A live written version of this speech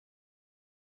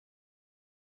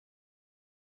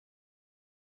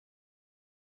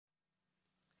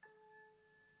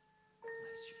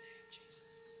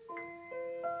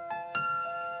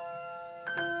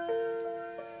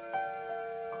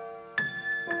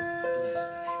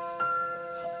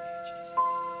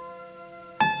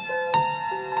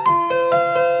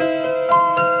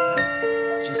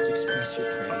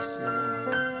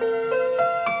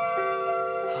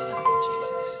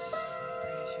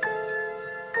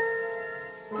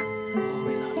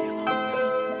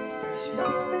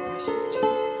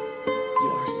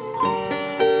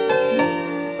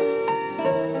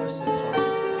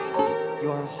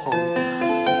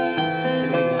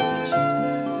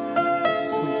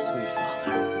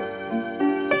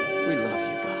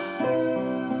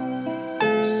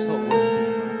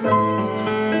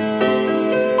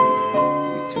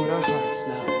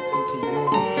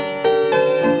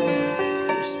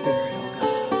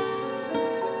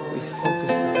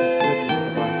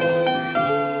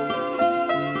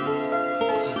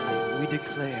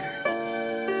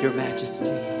your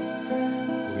majesty.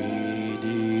 We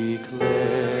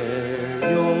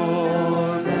declare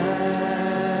your majesty.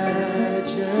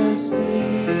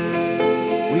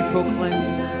 We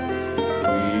proclaim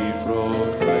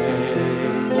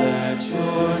that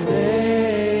your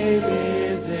name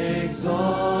is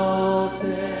exalted.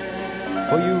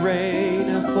 For you reign,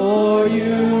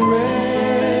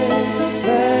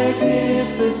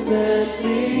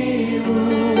 magnificently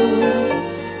rule,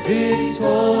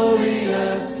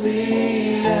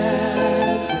 victoriously,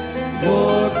 and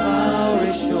your power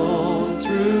is shown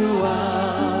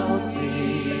throughout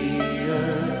the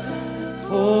earth.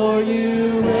 For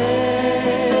you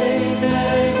reign,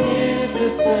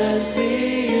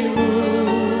 magnificently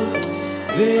rule,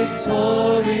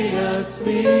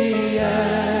 victoriously,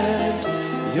 and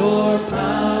your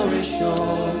power is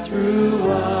shown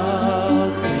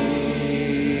throughout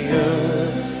the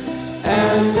earth.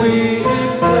 And we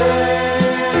exclaim,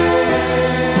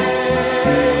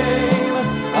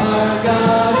 our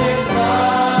God is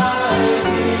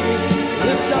mighty.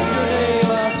 Lift up your name,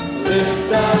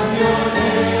 lift up your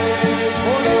name,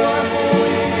 for you are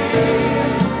holy,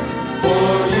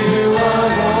 for you are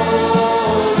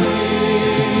holy.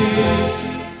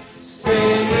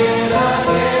 Sing it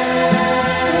again,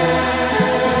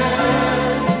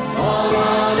 all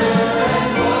honor and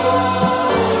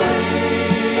glory,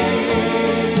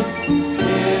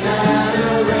 in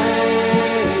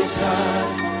adoration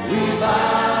we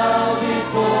bow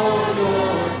before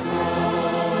your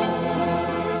throne.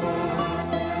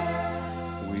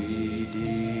 We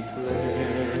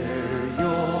declare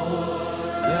your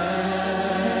majesty.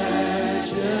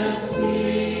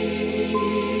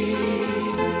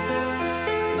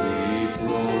 We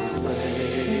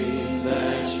proclaim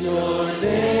that your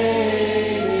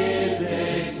name is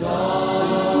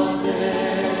exalted.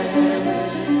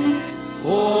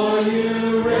 For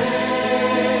you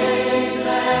reign,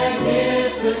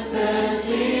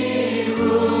 magnificently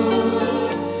rule,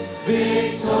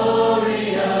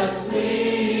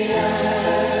 victoriously,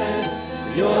 and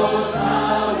your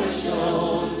power is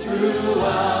shown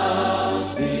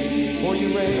throughout the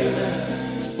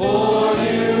earth. For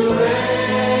you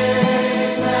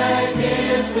reign,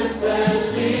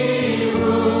 magnificently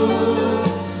rule,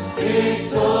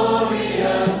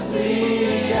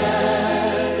 victoriously,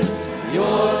 and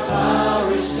your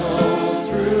power is shown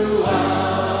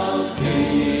throughout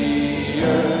the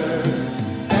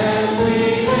earth. And we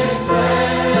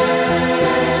exclaim,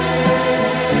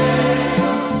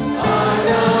 our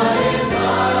God is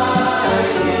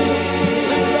mighty.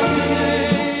 Lift up your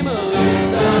name,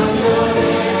 lift up your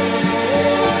name,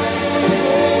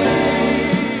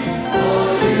 for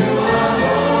you are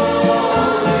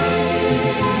holy.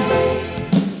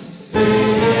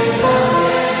 Sing it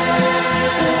again,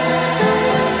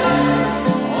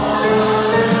 all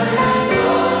honor and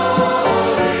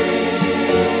glory,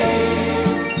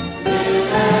 in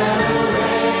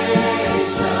adoration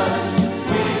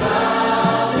we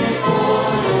bow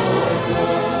before your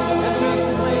throne. And we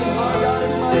exclaim, our God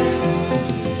is mighty.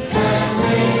 And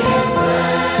we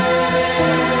exclaim,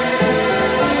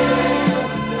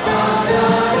 our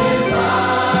God is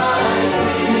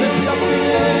mighty. Lift up your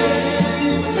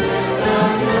name, lift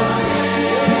up your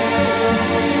name,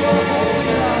 you are holy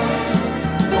God,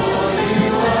 for you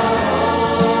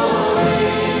are holy.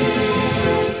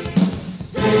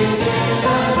 Sing it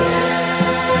again,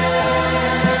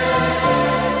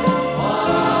 all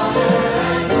honor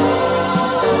and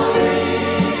glory,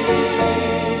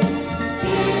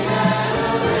 in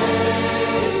adoration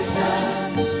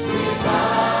we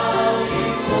bow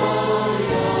before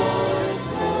your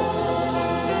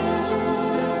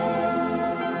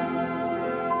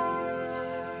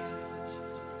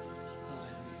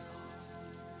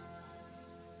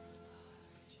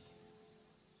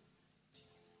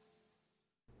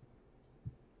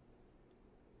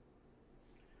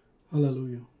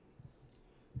Hallelujah.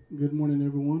 Good morning,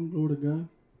 everyone. Glory to God.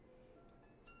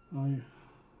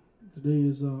 Today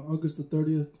is August the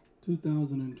 30th,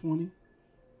 2020,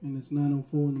 and it's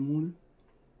 9:04 in the morning.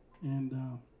 And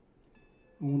I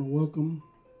want to welcome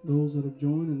those that have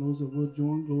joined and those that will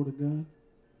join. Glory to God.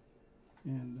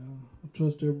 And I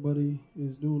trust everybody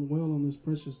is doing well on this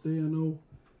precious day. I know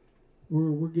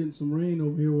we're getting some rain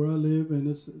over here where I live, and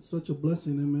it's such a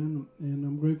blessing, amen. And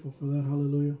I'm grateful for that.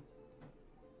 Hallelujah.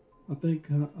 I'm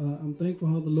thankful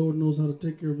how the Lord knows how to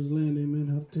take care of his land, amen,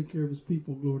 how to take care of his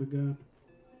people, glory to God.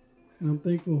 And I'm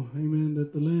thankful, amen,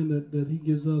 that the land that he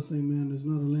gives us, amen, is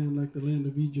not a land like the land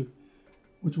of Egypt,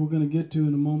 which we're going to get to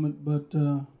in a moment, but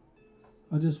I'll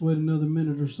just wait another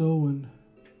minute or so and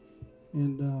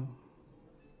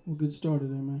we'll get started,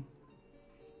 amen.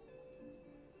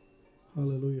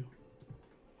 Hallelujah.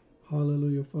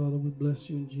 Hallelujah, Father. We bless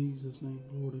you in Jesus' name.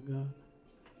 Glory to God.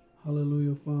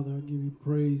 Hallelujah, Father. I give you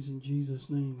praise in Jesus'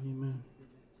 name. Amen.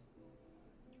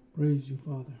 Praise you,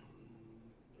 Father.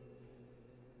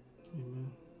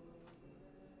 Amen.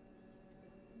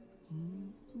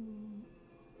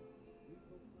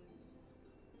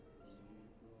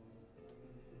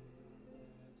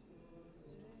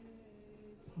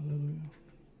 Hallelujah.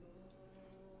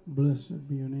 Blessed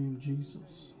be your name,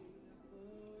 Jesus.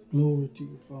 Glory to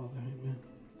you, Father.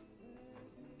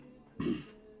 Amen.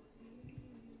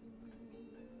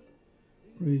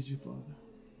 Praise you, Father.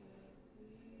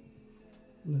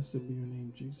 Blessed be your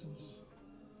name, Jesus.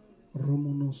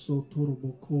 Romono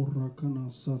sotoroboko rakana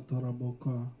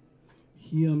sataraboka.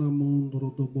 Hiana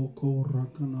mondro doboko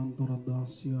rakanandora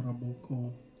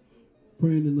dasiaraboko.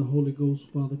 Praying in the Holy Ghost,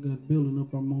 Father God, building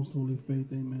up our most holy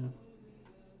faith. Amen.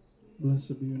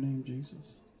 Blessed be your name,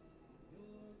 Jesus.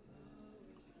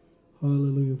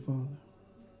 Hallelujah, Father.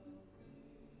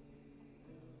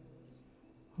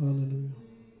 Hallelujah.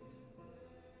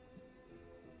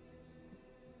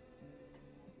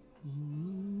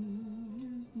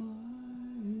 Is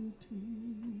mighty.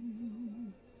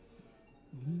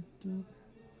 Lift up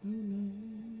your name,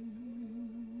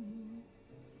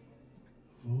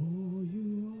 for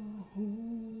you are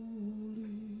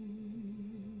holy.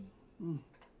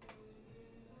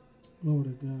 Lord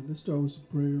of God, let's start with some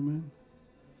prayer, man.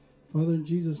 Father, in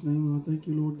Jesus' name, I thank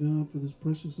you, Lord God, for this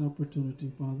precious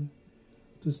opportunity, Father,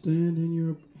 to stand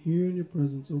here in your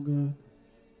presence, oh God,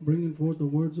 bringing forth the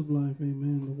words of life,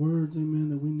 amen. The words, amen,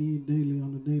 that we need daily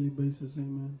on a daily basis,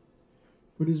 amen.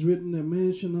 For it is written that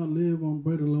man shall not live on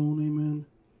bread alone, amen,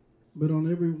 but on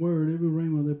every word, every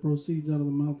rhema that proceeds out of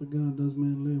the mouth of God does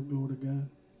man live, glory to God.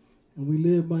 And we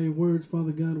live by your words,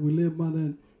 Father God. We live by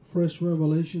that fresh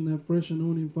revelation, that fresh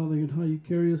anointing, Father, and how you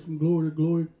carry us from glory to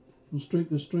glory, from strength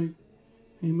to strength,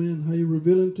 amen. How you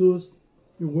revealing to us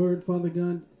your word, Father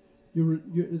God.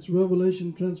 It's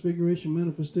revelation, transfiguration,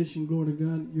 manifestation, glory to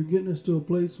God. You're getting us to a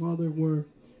place, Father, where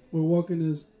we're walking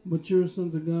as mature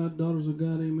sons of God, daughters of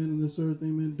God, amen, in this earth,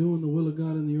 amen, doing the will of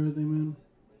God in the earth, amen.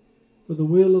 For the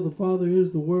will of the Father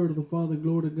is the word of the Father,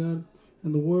 glory to God.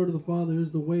 And the word of the Father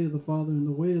is the way of the Father, and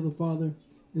the way of the Father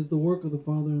is the work of the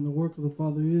Father, and the work of the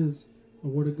Father is the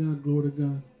word of God, glory to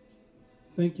God.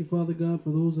 Thank you, Father God,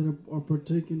 for those that are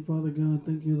partaking, Father God.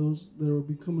 Thank you, those that will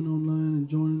be coming online and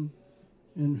joining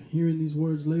and hearing these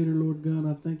words later, Lord God.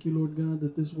 I thank you, Lord God,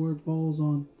 that this word falls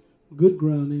on good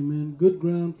ground, amen. Good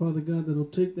ground, Father God, that will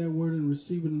take that word and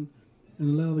receive it and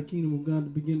allow the kingdom of God to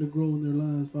begin to grow in their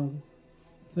lives, Father.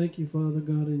 Thank you, Father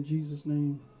God, in Jesus'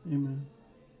 name, amen.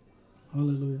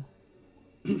 Hallelujah.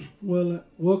 Well,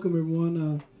 welcome,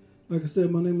 everyone. Like I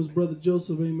said, my name is Brother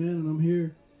Joseph, amen, and I'm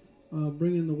here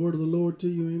bringing the word of the Lord to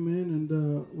you, amen. And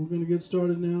we're going to get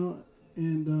started now.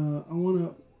 And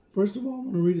first of all, I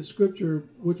want to read a scripture,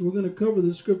 which we're going to cover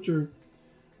this scripture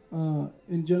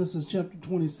in Genesis chapter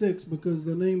 26, because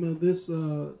the name of this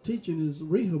teaching is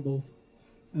Rehoboth.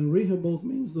 And Rehoboth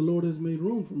means the Lord has made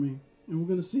room for me. And we're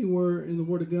going to see where in the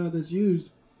Word of God that's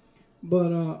used.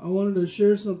 But I wanted to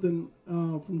share something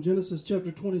from Genesis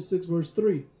chapter 26, verse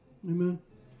 3. Amen.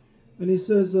 And he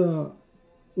says,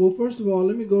 well, first of all,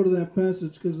 let me go to that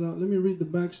passage, because let me read the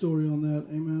backstory on that.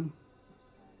 Amen.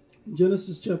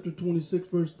 Genesis chapter 26,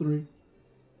 verse 3.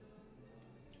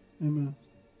 Amen.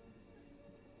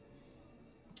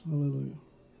 Hallelujah.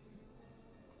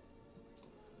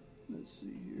 Let's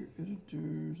see here.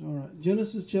 Editors. All right.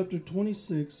 Genesis chapter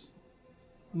 26.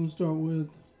 I'm going to start with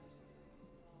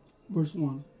verse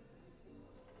 1.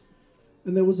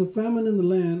 And there was a famine in the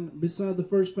land beside the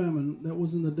first famine that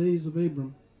was in the days of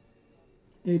Abraham.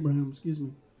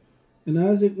 And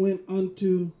Isaac went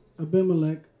unto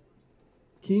Abimelech,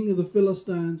 king of the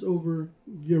Philistines, over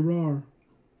Gerar.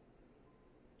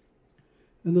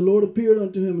 And the Lord appeared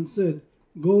unto him and said,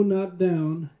 Go not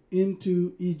down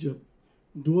into Egypt,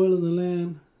 dwell in the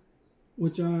land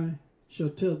which I shall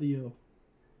tell thee of.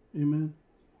 Amen.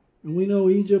 And we know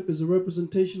Egypt is a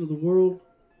representation of the world,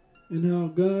 and how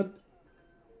God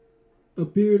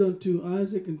appeared unto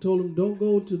Isaac and told him, don't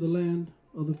go to the land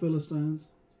of the Philistines,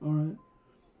 all right?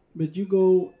 But you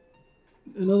go,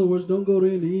 in other words, don't go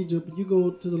into Egypt, but you go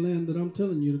to the land that I'm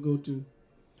telling you to go to.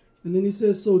 And then he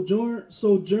says,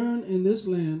 sojourn in this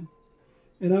land,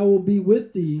 and I will be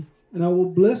with thee, and I will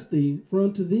bless thee, for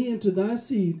unto thee and to thy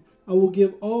seed I will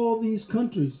give all these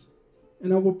countries,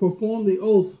 and I will perform the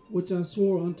oath which I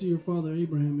swore unto your father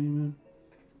Abraham. Amen.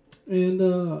 And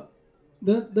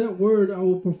that word, I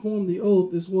will perform the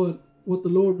oath, is what the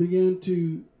Lord began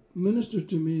to minister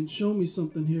to me and show me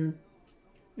something here.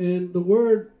 And the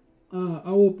word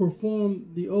I will perform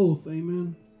the oath.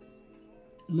 Amen.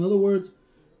 In other words,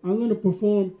 I'm going to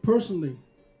perform personally,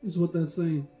 is what that's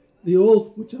saying. The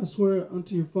oath which I swear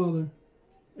unto your father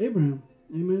Abraham.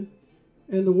 Amen.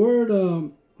 And the word,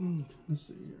 let's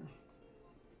see here.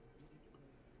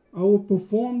 I will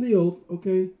perform the oath,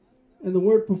 okay? And the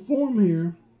word perform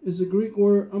here is a Greek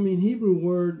word, Hebrew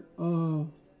word,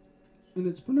 and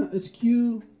it's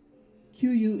Q-U-M.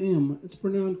 It's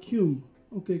pronounced cum.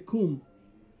 Okay, cum.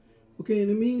 Okay,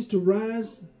 and it means to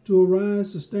rise, to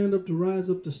arise, to stand up, to rise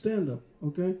up, to stand up.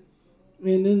 Okay?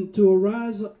 And then to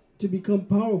arise, to become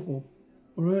powerful.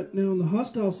 All right? Now, in the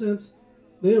hostile sense,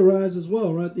 they arise as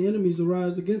well, right? The enemies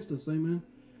arise against us. Amen?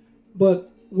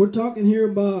 But we're talking here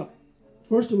about,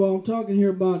 first of all, I'm talking here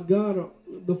about God,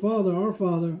 the Father, our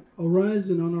Father,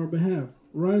 arising on our behalf,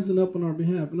 rising up on our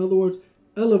behalf. In other words,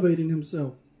 elevating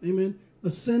himself. Amen?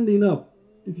 Ascending up,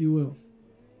 if you will.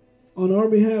 On our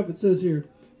behalf, it says here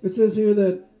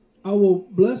that I will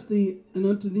bless thee, and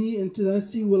unto thee and to thy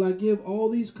seed will I give all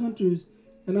these countries,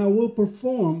 and I will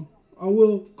perform, I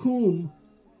will cum,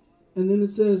 and then it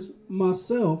says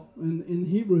myself, and in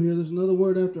Hebrew here, there's another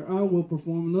word after I will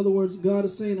perform. In other words, God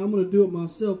is saying, I'm going to do it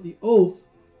myself. The oath,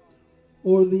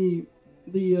 or the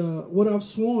what I've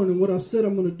sworn and what I've said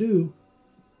I'm going to do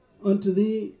unto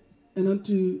thee and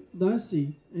unto thy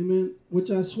seed, amen, which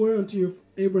I swear unto your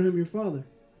Abraham your father.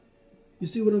 You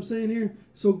see what I'm saying here?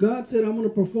 So God said, I'm going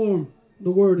to perform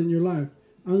the word in your life.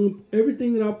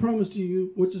 Everything that I promised to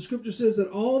you, which the scripture says that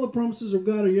all the promises of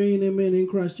God are yea and amen in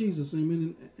Christ Jesus.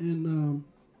 Amen.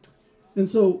 And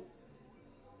so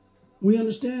we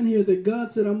understand here that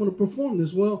God said, I'm going to perform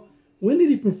this. Well, when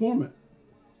did he perform it?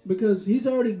 Because he's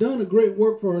already done a great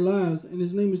work for our lives, and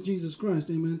his name is Jesus Christ.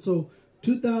 Amen. So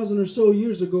 2,000 or so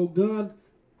years ago,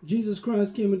 Jesus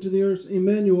Christ came into the earth,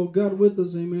 Emmanuel, God with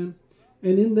us. Amen.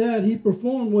 And in that, he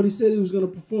performed what he said he was going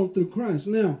to perform through Christ.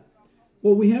 Now,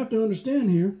 what we have to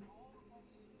understand here,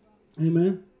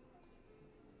 amen,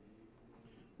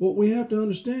 what we have to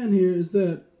understand here is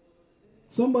that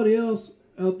somebody else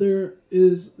out there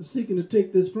is seeking to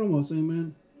take this from us,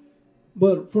 amen.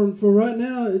 But for right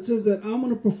now, it says that I'm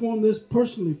going to perform this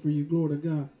personally for you, glory to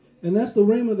God. And that's the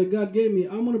rhema that God gave me.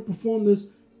 I'm going to perform this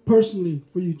personally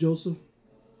for you, Joseph.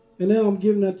 And now I'm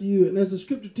giving that to you. And as the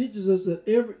scripture teaches us that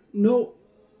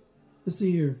let's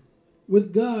see here.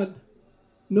 With God,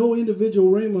 no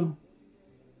individual rhema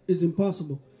is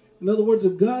impossible. In other words,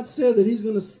 if God said that he's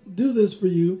going to do this for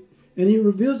you, and he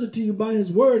reveals it to you by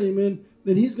his word, amen,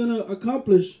 then he's going to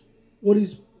accomplish what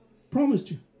he's promised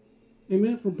you.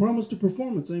 Amen. From promise to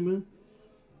performance. Amen.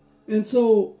 And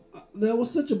so that was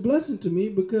such a blessing to me,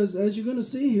 because as you're going to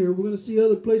see here, we're going to see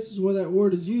other places where that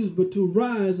word is used, but to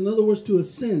rise, in other words, to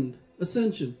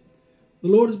ascension. The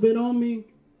Lord has been on me,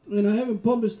 and I haven't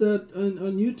published that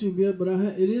on YouTube yet, but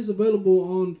it is available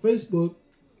on Facebook.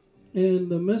 And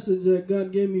the message that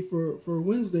God gave me for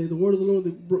Wednesday, the word of the Lord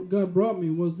that God brought me,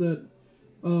 was that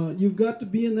you've got to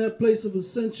be in that place of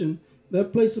ascension,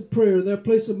 that place of prayer, that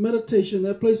place of meditation,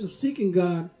 that place of seeking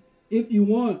God, if you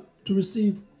want to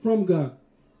receive from God.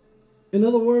 In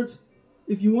other words,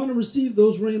 if you want to receive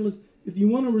those rhemas, if you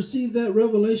want to receive that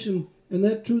revelation and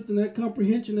that truth and that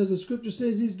comprehension, as the scripture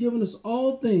says, he's given us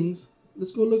all things.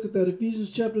 Let's go look at that. Ephesians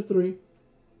chapter 3.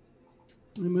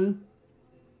 Amen.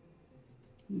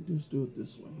 Let me just do it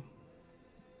this way.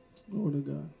 Glory to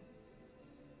God.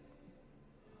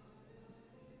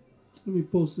 Let me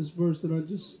post this verse that I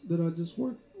just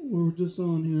worked. We were just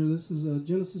on here. This is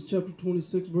Genesis chapter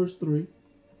 26, verse 3.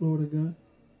 Glory to God.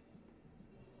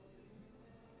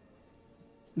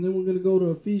 And then we're going to go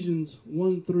to Ephesians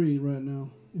 1:3 right now.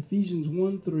 Ephesians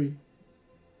 1:3.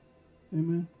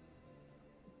 Amen.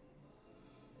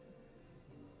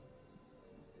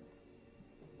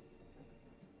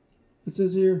 It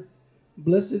says here,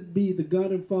 blessed be the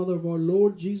God and Father of our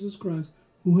Lord Jesus Christ,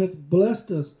 who hath blessed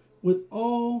us with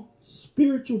all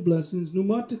spiritual blessings,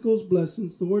 pneumaticos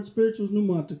blessings. The word spiritual is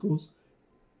pneumaticos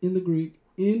in the Greek,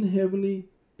 in heavenly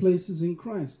places in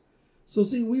Christ. So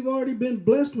see, we've already been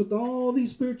blessed with all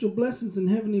these spiritual blessings in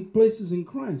heavenly places in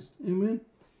Christ. Amen.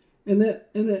 And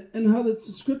how the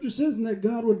scripture says that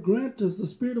God would grant us the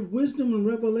spirit of wisdom and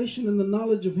revelation and the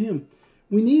knowledge of him.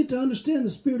 We need to understand the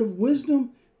spirit of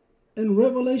wisdom and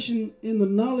revelation in the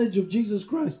knowledge of Jesus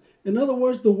Christ. In other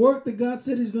words, the work that God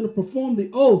said he's going to perform, the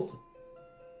oath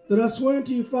that I swear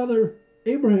unto your father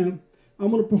Abraham, I'm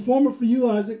going to perform it for you,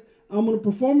 Isaac. I'm going to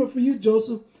perform it for you,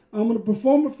 Joseph. I'm going to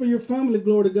perform it for your family,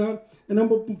 glory to God. And I'm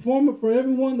going to perform it for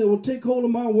everyone that will take hold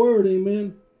of my word,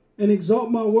 amen, and exalt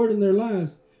my word in their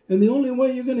lives. And the only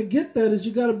way you're going to get that is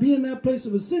you got to be in that place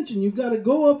of ascension. You got to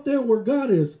go up there where God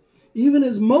is. Even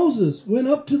as Moses went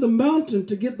up to the mountain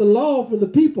to get the law for the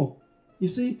people. You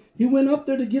see, he went up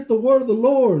there to get the word of the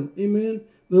Lord. Amen.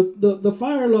 The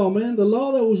fire law, man. The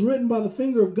law that was written by the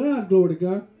finger of God. Glory to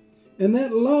God. And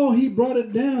that law, he brought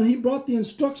it down. He brought the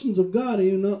instructions of God.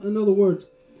 In other words,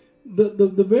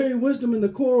 the very wisdom and the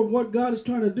core of what God is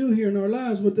trying to do here in our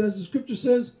lives. But as the scripture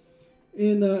says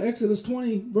in Exodus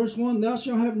 20, verse 1, thou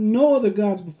shalt have no other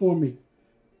gods before me.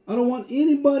 I don't want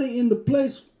anybody in the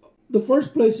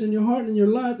first place in your heart and your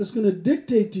life that's going to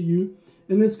dictate to you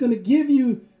and that's going to give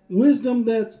you wisdom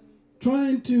that's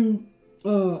trying to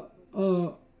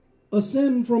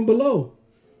ascend from below.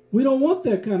 We don't want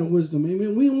that kind of wisdom.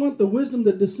 Amen. We want the wisdom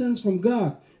that descends from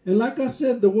God. And like I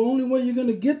said, the only way you're going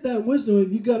to get that wisdom is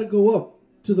you got to go up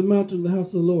to the mountain of the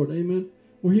house of the Lord. Amen.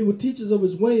 Where he will teach us of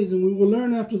his ways and we will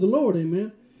learn after the Lord.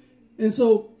 Amen. And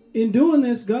so in doing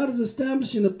this, God is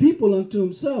establishing a people unto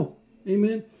himself.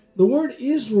 Amen. The word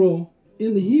Israel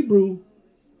in the Hebrew,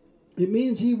 it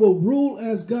means he will rule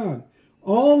as God.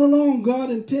 All along, God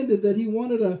intended that he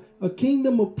wanted a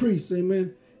kingdom of priests.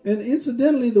 Amen. And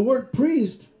incidentally, the word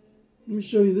priest, let me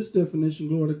show you this definition,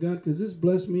 glory to God, because this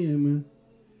blessed me. Amen.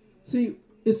 See,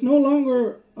 it's no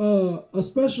longer a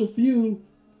special few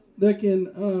that can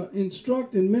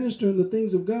instruct and minister in the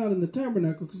things of God in the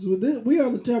tabernacle, because we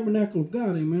are the tabernacle of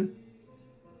God. Amen.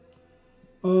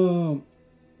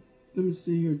 Let me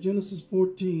see here. Genesis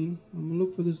 14. I'm going to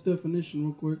look for this definition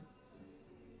real quick.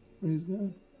 Praise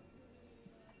God.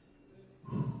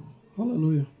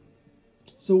 Hallelujah.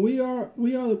 So we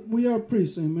are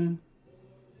priests. Amen.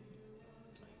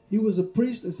 He was a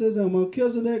priest. It says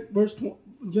Melchizedek,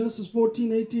 Genesis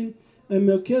 14:18. And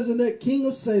Melchizedek, king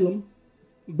of Salem,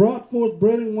 brought forth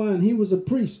bread and wine. He was a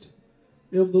priest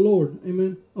of the Lord.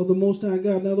 Amen. Of the Most High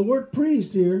God. Now the word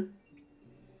priest here,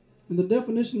 in the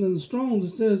definition in the Strong's,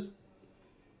 it says,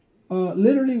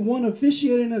 literally one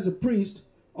officiating as a priest,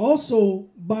 also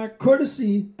by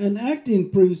courtesy an acting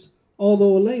priest,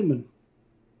 although a layman.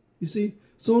 You see?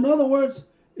 So in other words,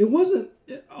 it wasn't,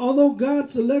 although God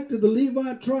selected the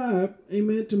Levite tribe,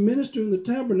 amen, to minister in the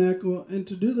tabernacle and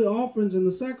to do the offerings and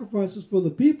the sacrifices for the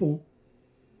people,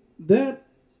 that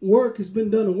work has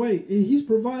been done away. He's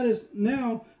provided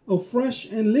now a fresh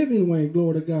and living way,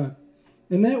 glory to God.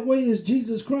 And that way is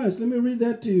Jesus Christ. Let me read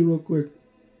that to you real quick.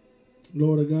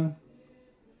 Glory to God.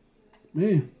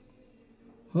 Man.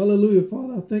 Hallelujah,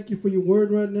 Father. I thank you for your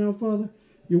word right now, Father.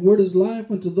 Your word is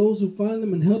life unto those who find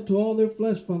them and health to all their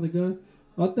flesh, Father God.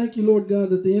 I thank you, Lord God,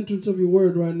 that the entrance of your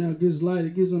word right now gives light.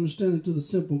 It gives understanding to the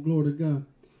simple. Glory to God.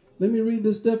 Let me read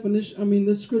this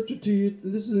this scripture to you.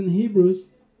 This is in Hebrews.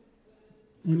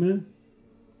 Amen.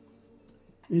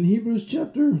 In Hebrews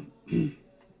chapter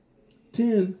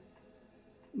 10,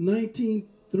 19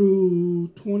 through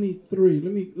 23.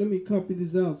 Let me copy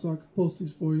these out so I can post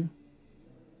these for you.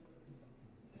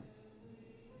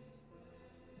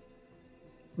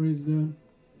 Praise God.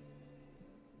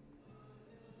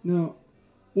 Now,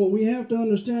 what we have to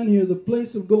understand here, the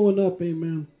place of going up,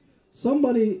 amen.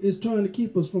 Somebody is trying to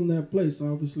keep us from that place,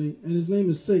 obviously, and his name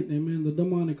is Satan, amen, the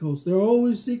demonic host. They're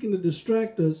always seeking to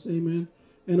distract us, amen,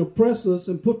 and oppress us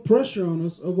and put pressure on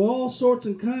us of all sorts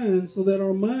and kinds so that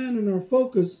our mind and our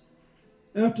focus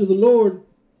after the Lord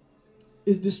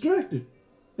is distracted.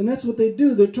 And that's what they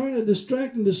do. They're trying to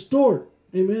distract and distort.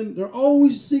 Amen. They're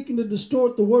always seeking to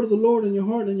distort the word of the Lord in your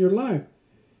heart and in your life.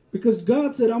 Because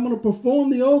God said, I'm going to perform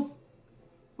the oath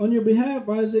on your behalf,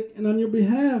 Isaac, and on your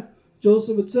behalf,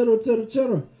 Joseph, etc., etc.,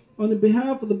 etc., on the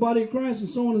behalf of the body of Christ, and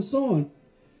so on and so on.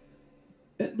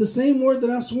 The same word that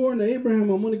I swore unto Abraham,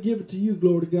 I'm going to give it to you,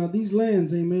 glory to God. These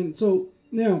lands, amen. So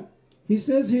now, he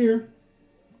says here,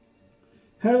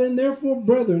 having therefore,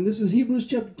 brethren, this is Hebrews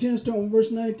chapter 10, starting with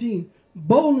verse 19,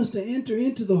 boldness to enter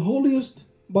into the holiest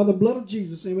by the blood of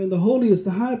Jesus, amen, the holiest,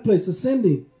 the high place,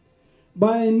 ascending,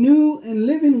 by a new and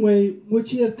living way,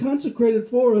 which he hath consecrated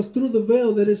for us through the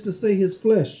veil, that is to say, his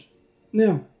flesh.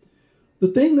 Now, the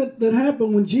thing that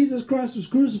happened when Jesus Christ was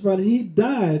crucified and he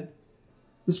died,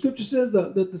 the scripture says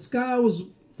that the sky was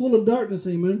full of darkness,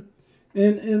 amen,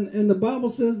 and the Bible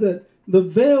says that the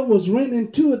veil was rent in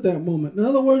two at that moment. In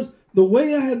other words, the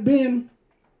way I had been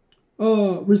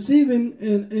receiving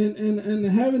and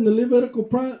having the Levitical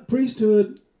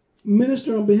priesthood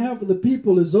minister on behalf of the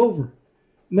people is over.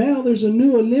 Now there's a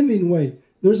new, a living way.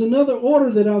 There's another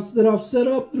order that I've set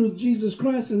up through Jesus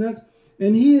Christ,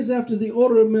 and he is after the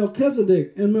order of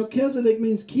Melchizedek. And Melchizedek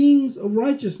means kings of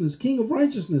righteousness, king of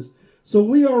righteousness. So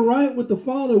we are right with the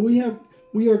Father. We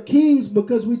are kings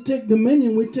because we take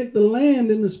dominion. We take the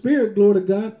land in the spirit, glory to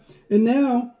God. And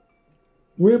now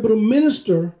we're able to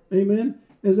minister, amen.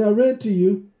 As I read to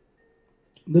you,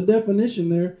 the definition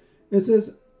there, it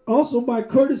says, also by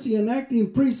courtesy and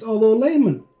acting priests, although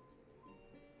laymen.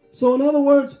 So in other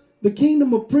words, the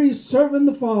kingdom of priests serving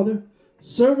the Father,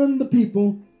 serving the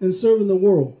people, and serving the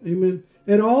world. Amen.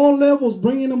 At all levels,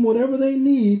 bringing them whatever they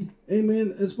need.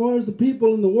 Amen. As far as the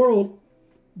people in the world,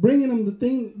 bringing them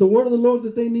the word of the Lord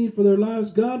that they need for their lives.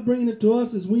 God bringing it to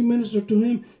us as we minister to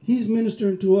him. He's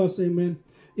ministering to us. Amen.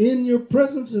 In your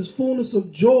presence is fullness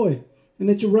of joy, and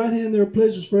at your right hand there are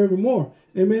pleasures forevermore.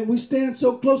 Amen. We stand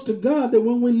so close to God that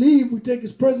when we leave, we take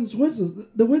his presence with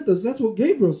us. That's what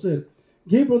Gabriel said.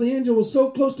 Gabriel the angel was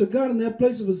so close to God in that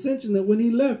place of ascension that when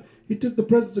he left, he took the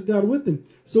presence of God with him.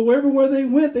 So everywhere they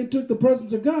went, they took the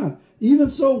presence of God. Even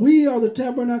so, we are the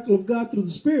tabernacle of God through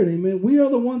the Spirit. Amen. We are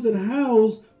the ones that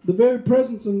house the very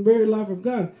presence and very life of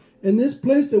God. And this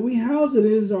place that we house it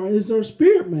is our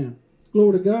spirit, man.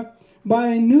 Glory to God. By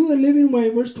a new and living way,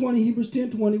 verse 20, Hebrews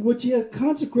 10:20, which he has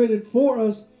consecrated for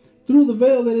us through the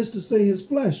veil, that is to say, his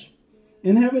flesh,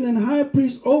 and having an high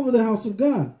priest over the house of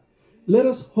God. Let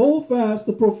us hold fast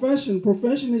the profession.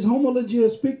 Profession is homologia,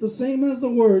 speak the same as the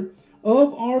word,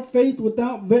 of our faith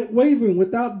without wavering,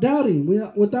 without doubting,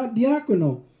 without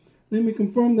diacono. Let me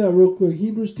confirm that real quick.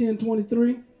 Hebrews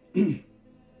 10:23.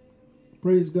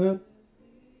 Praise God.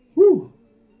 Woo.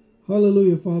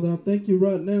 Hallelujah, Father. I thank you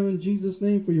right now in Jesus'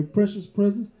 name for your precious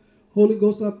presence. Holy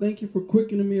Ghost, I thank you for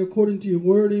quickening me according to your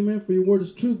word. Amen. For your word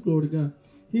is truth. Glory to God.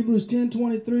 Hebrews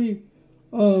 10:23.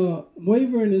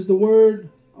 Wavering is the word.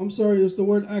 It's the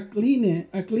word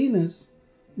aklinas,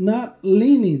 not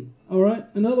leaning. All right.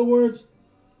 In other words,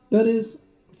 that is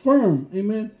firm.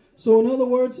 Amen. So in other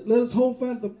words, let us hold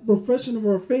fast the profession of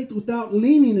our faith without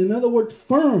leaning. In other words,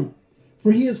 firm.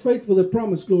 For he is faithful that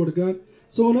promised. Glory to God.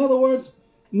 So in other words,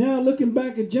 now looking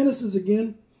back at Genesis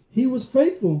again, he was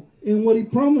faithful in what he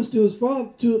promised to his father,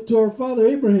 to our father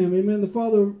Abraham. Amen. The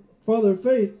father of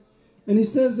faith. And he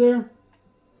says there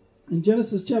in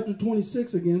Genesis chapter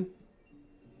 26 again,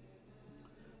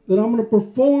 that I'm going to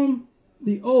perform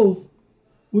the oath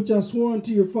which I swore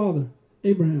unto your father,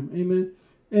 Abraham. Amen.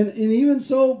 And even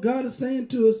so, God is saying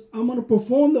to us, I'm going to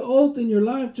perform the oath in your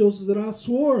life, Joseph, that I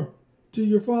swore to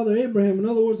your father Abraham. In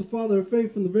other words, the father of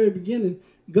faith from the very beginning.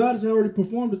 God has already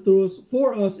performed it through us,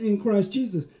 for us in Christ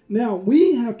Jesus. Now,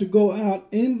 we have to go out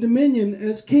in dominion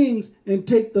as kings and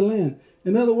take the land.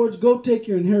 In other words, go take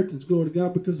your inheritance, glory to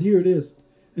God, because here it is.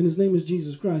 And his name is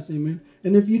Jesus Christ, amen.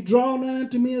 And if you draw nigh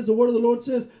unto me, as the word of the Lord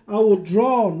says, I will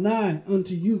draw nigh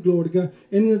unto you, glory to God.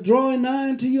 And in the drawing nigh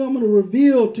unto you, I'm going to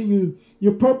reveal to you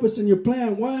your purpose and your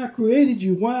plan, why I created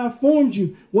you, why I formed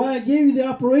you, why I gave you the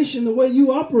operation the way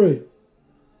you operate,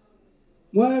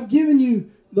 why I've given you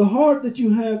the heart that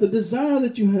you have, the desire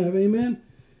that you have, amen.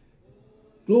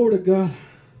 Glory to God.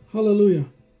 Hallelujah.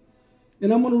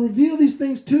 And I'm going to reveal these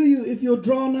things to you if you'll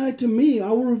draw nigh to me.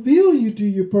 I will reveal you to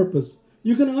your purpose.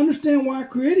 You're going to understand why I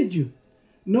created you.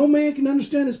 No man can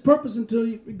understand his purpose until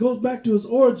he goes back to his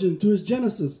origin, to his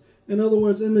genesis. In other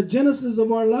words, and the genesis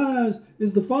of our lives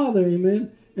is the Father,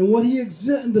 amen. And what he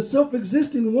the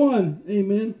self-existing one,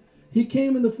 amen. He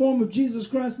came in the form of Jesus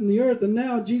Christ in the earth, and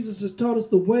now Jesus has taught us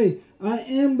the way. I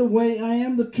am the way, I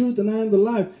am the truth, and I am the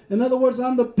life. In other words,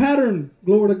 I'm the pattern,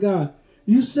 glory to God.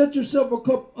 You set yourself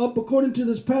up according to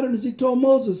this pattern, as he told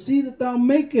Moses. See that thou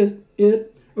makest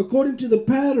it according to the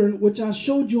pattern which I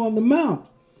showed you on the mount.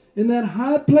 In that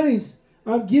high place,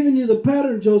 I've given you the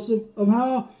pattern, Joseph, of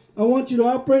how I want you to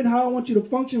operate, how I want you to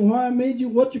function, why I made you,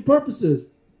 what your purpose is,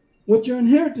 what your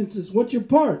inheritance is, what your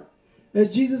part.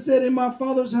 As Jesus said, in my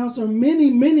Father's house are many,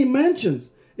 many mansions.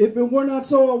 If it were not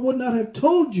so, I would not have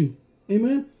told you.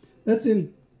 Amen. That's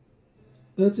in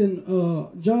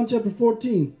John chapter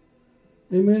 14.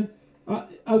 Amen.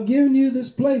 I've given you this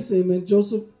place, amen,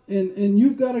 Joseph. And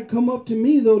you've got to come up to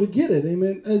me, though, to get it.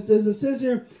 Amen. As it says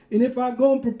here, and if I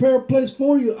go and prepare a place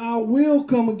for you, I will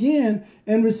come again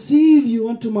and receive you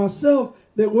unto myself,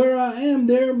 that where I am,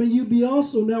 there may you be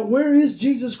also. Now, where is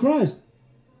Jesus Christ?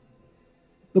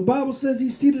 The Bible says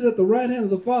he's seated at the right hand of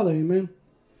the Father. Amen.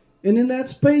 And in that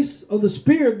space of the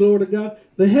Spirit, glory to God,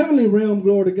 the heavenly realm,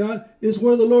 glory to God, is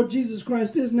where the Lord Jesus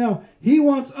Christ is. Now, he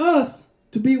wants us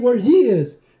to be where he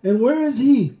is. And where is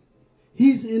he?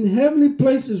 He's in heavenly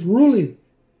places ruling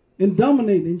and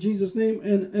dominating in Jesus' name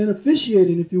and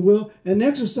officiating, if you will, and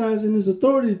exercising his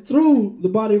authority through the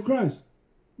body of Christ,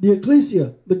 the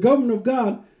ecclesia, the government of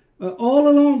God. All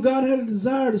along, God had a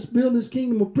desire to build this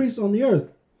kingdom of priests on the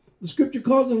earth. The scripture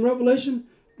calls in Revelation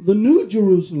the new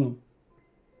Jerusalem,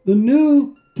 the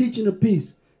new teaching of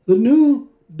peace, the new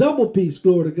double peace,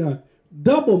 glory to God,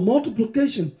 double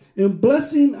multiplication. In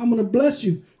blessing, I'm going to bless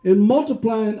you. In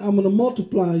multiplying, I'm going to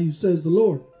multiply you, says the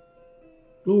Lord.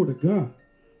 Glory to God.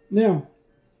 Now,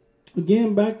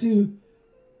 again, back to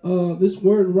this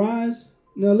word rise.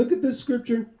 Now look at this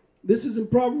scripture. This is in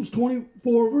Proverbs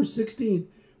 24 verse 16.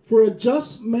 For a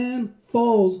just man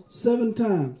falls 7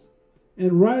 times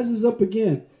and rises up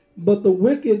again, but the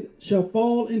wicked shall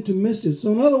fall into mischief.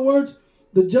 So in other words,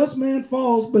 the just man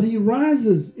falls, but he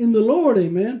rises in the Lord.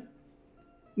 Amen.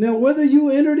 Now whether you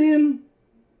entered in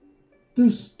to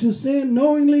sin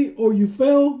knowingly or you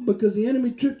fell because the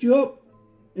enemy tripped you up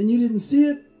and you didn't see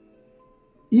it,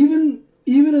 even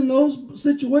in those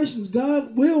situations,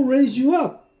 God will raise you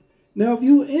up. Now, if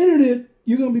you entered it,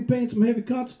 you're going to be paying some heavy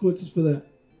consequences for that.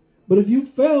 But if you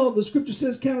fell, the scripture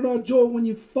says, count it all joy when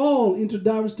you fall into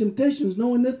diverse temptations,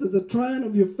 knowing this, that the trying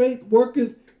of your faith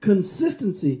worketh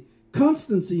constancy.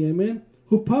 Amen.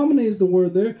 Hupomene is the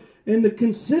word there. And the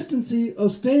consistency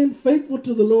of staying faithful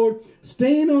to the Lord,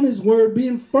 staying on his word,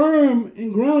 being firm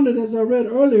and grounded, as I read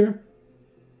earlier,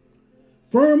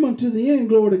 firm unto the end,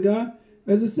 glory to God.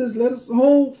 As it says, let us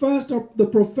hold fast the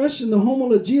profession, the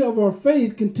homologia of our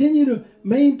faith. Continue to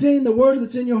maintain the word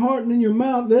that's in your heart and in your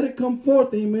mouth. Let it come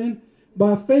forth, amen,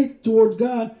 by faith towards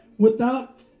God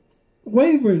without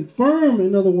wavering. Firm,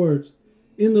 in other words,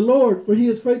 in the Lord, for he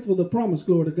is faithful to promise,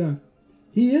 glory to God.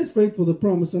 He is faithful to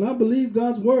promise, and I believe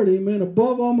God's word, amen,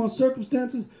 above all my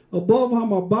circumstances, above how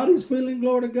my body's feeling,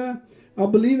 glory to God. I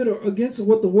believe it against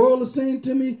what the world is saying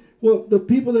to me, what the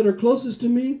people that are closest to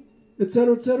me,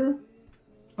 etc., etc.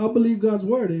 I believe God's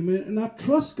word, amen, and I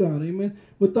trust God, amen,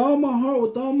 with all my heart,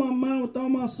 with all my mind, with all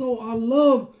my soul. I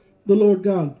love the Lord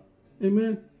God,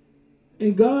 amen.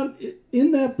 And God,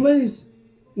 in that place,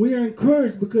 we are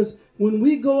encouraged, because when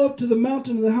we go up to the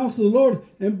mountain of the house of the Lord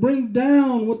and bring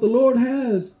down what the Lord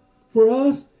has for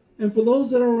us and for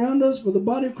those that are around us, for the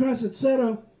body of Christ,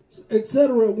 etc.,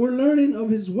 etc., we're learning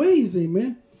of his ways,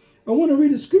 amen. I want to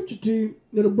read a scripture to you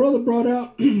that a brother brought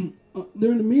out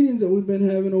during the meetings that we've been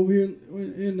having over here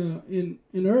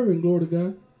in Irving, glory to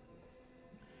God.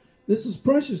 This is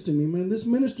precious to me, man. This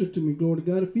ministered to me, glory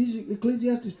to God.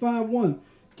 Ecclesiastes 5:1.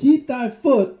 Keep thy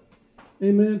foot,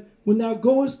 amen, when thou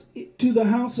goest to the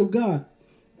house of God,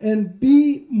 and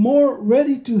be more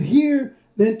ready to hear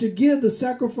than to give the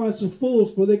sacrifice of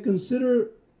fools, for they consider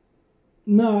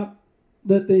not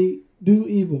that they do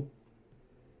evil.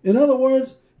 In other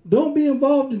words, don't be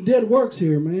involved in dead works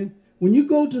here, man. When you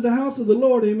go to the house of the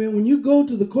Lord, amen, when you go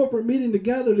to the corporate meeting to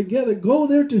gather together, go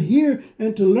there to hear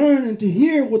and to learn and to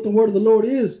hear what the word of the Lord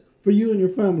is for you and your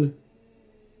family.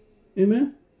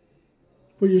 Amen.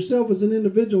 For yourself as an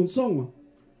individual and so on.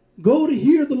 Go to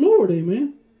hear the Lord,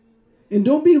 amen. And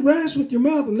don't be rash with your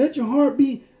mouth, and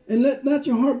let not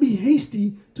your heart be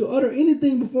hasty to utter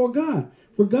anything before God.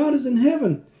 For God is in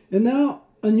heaven,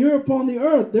 and you're upon the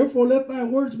earth. Therefore let thy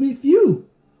words be few.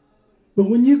 But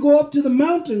when you go up to the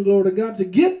mountain, glory to God, to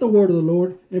get the word of the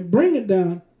Lord and bring it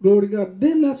down, glory to God,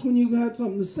 then that's when you got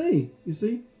something to say, you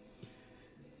see.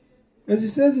 As he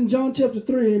says in John chapter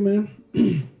 3,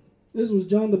 amen, this was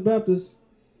John the Baptist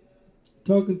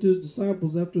talking to his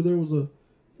disciples after there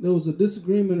was a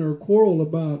disagreement or a quarrel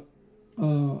about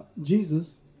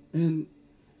Jesus. And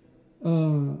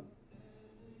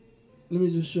let me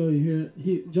just show you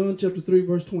here. John chapter 3,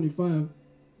 verse 25.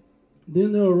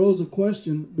 Then there arose a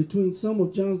question between some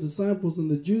of John's disciples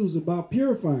and the Jews about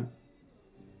purifying.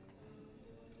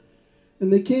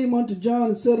 And they came unto John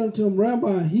and said unto him,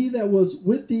 Rabbi, he that was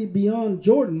with thee beyond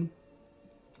Jordan,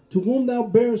 to whom thou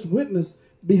bearest witness,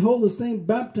 behold, the same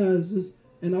baptizes,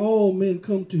 and all men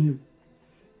come to him.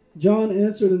 John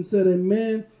answered and said, a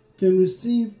man can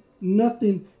receive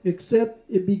nothing except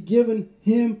it be given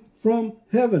him from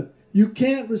heaven. You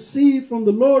can't receive from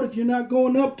the Lord if you're not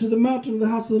going up to the mountain of the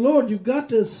house of the Lord. You've got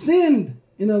to ascend,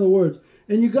 in other words.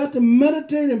 And you got to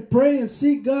meditate and pray and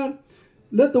seek God.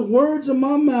 Let the words of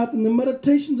my mouth and the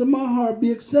meditations of my heart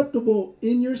be acceptable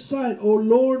in your sight, O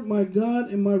Lord, my God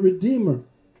and my Redeemer.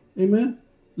 Amen.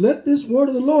 Let this word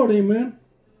of the Lord, amen,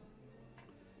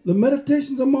 the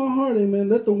meditations of my heart, amen,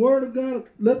 let the word of God,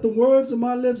 let the words of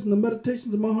my lips and the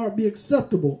meditations of my heart be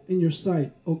acceptable in your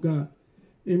sight, O God.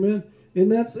 Amen. And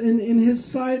that's in his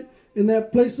sight, in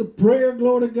that place of prayer,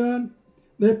 glory to God,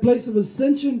 that place of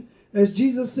ascension. As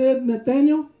Jesus said,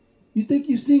 Nathaniel, you think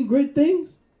you've seen great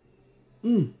things?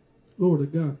 Glory to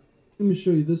God. Let me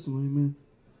show you this one, amen.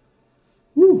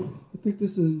 Woo, I think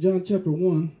this is in John chapter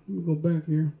 1. Let me go back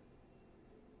here.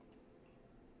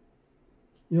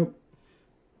 Yep.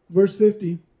 Verse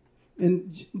 50.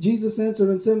 And Jesus answered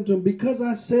and said unto him, because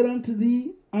I said unto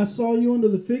thee, I saw you under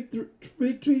the fig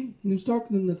tree. And he was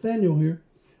talking to Nathanael here.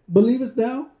 Believest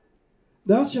thou?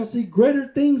 Thou shalt see greater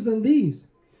things than these.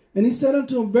 And he said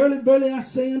unto him, verily, verily, I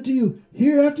say unto you,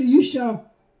 hereafter you shall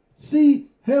see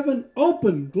heaven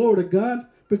open. Glory to God.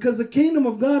 Because the kingdom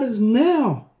of God is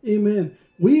now, amen,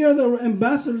 We are the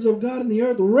ambassadors of God in the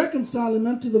earth, reconciling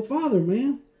unto the Father,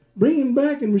 man. Bringing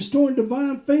back and restoring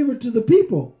divine favor to the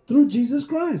people through Jesus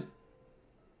Christ.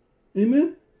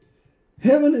 Amen.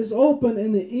 Heaven is open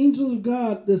and the angels of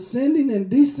God descending and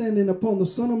descending upon the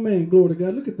Son of Man. Glory to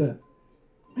God. Look at that.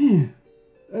 Man,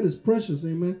 that is precious.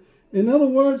 Amen. In other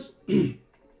words,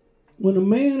 when a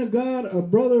man of God, a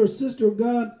brother or sister of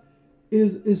God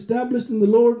is established in the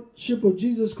Lordship of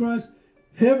Jesus Christ,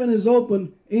 heaven is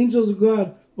open, angels of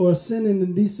God are ascending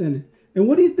and descending. And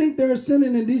what do you think they're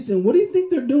ascending and descending? What do you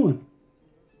think they're doing?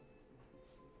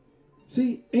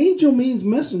 See, angel means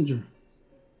messenger.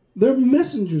 They're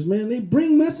messengers, man. They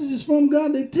bring messages from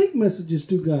God. They take messages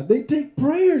to God. They take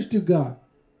prayers to God.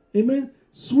 Amen.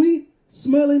 Sweet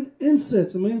smelling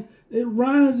incense, amen. It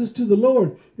rises to the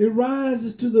Lord. It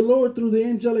rises to the Lord through the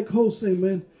angelic hosts,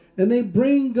 amen. And they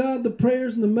bring God the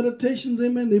prayers and the meditations,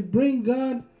 amen. They bring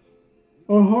God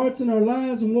our hearts and our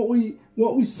lives and what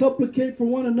we supplicate for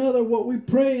one another, what we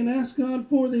pray and ask God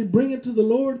for. They bring it to the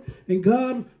Lord, and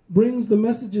God brings the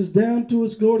messages down to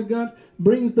us, glory to God,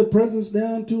 brings the presence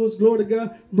down to us, glory to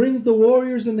God, brings the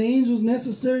warriors and the angels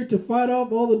necessary to fight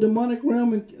off all the demonic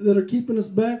realm that are keeping us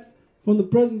back from the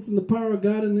presence and the power of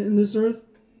God in this earth.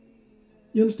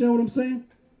 You understand what I'm saying?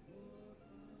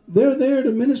 They're there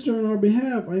to minister on our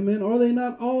behalf, amen. Are they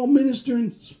not all ministering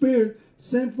spirit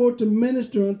sent forth to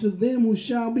minister unto them who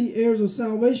shall be heirs of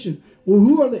salvation? Well,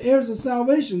 who are the heirs of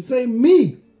salvation? Say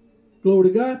me. Glory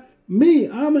to God. Me,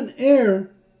 I'm an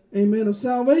heir, amen, of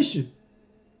salvation.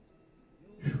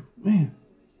 Whew, man.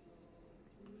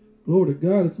 Glory to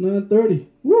God, it's 9:30.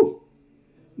 Woo.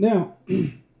 Now,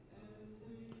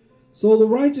 so the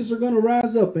righteous are going to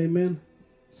rise up, amen.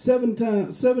 7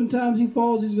 times he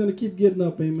falls, he's going to keep getting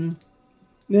up, amen.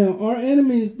 Now, our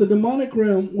enemies, the demonic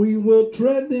realm, we will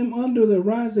tread them under that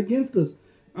rise against us.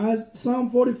 As Psalm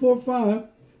 44:5,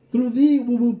 through thee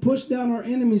we will push down our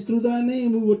enemies. Through thy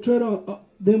name we will tread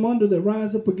them under that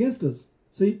rise up against us.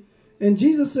 See? And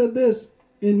Jesus said this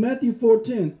in Matthew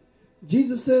 4:10.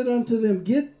 Jesus said unto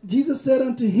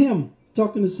him,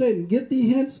 talking to Satan, get thee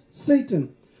hence,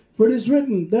 Satan. For it is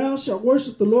written, thou shalt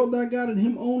worship the Lord thy God, and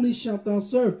him only shalt thou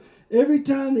serve. Every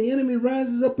time the enemy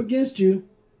rises up against you,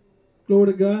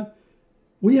 glory to God,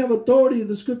 we have authority.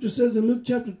 The scripture says in Luke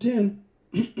chapter 10,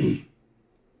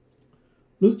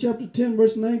 Luke chapter 10,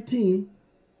 verse 19.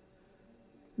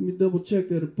 Let me double check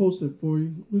that and post it for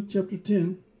you. Luke chapter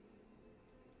 10.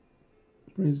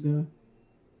 Praise God.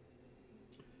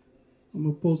 I'm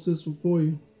going to post this one for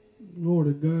you.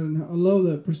 Glory to God. And I love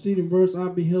that preceding verse. I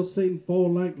beheld Satan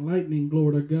fall like lightning.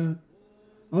 Glory to God.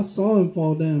 I saw him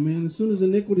fall down, man. As soon as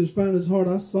iniquity was found in his heart,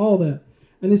 I saw that.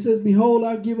 And he says, behold,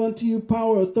 I give unto you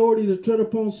power, authority to tread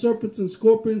upon serpents and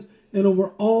scorpions, and over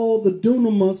all the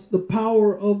dunamis, the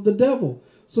power of the devil.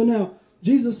 So now,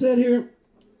 Jesus said here,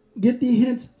 get thee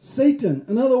hence, Satan.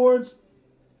 In other words,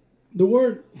 the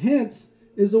word hence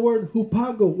is the word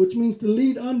hupago, which means to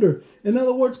lead under. In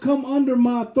other words, come under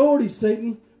my authority,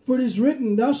 Satan. For it is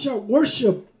written, thou shalt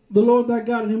worship the Lord thy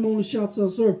God, and him only shalt thou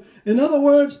serve. In other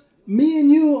words, me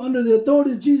and you, under the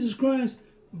authority of Jesus Christ,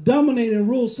 dominate and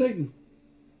rule Satan.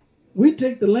 We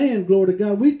take the land, glory to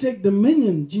God. We take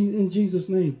dominion in Jesus'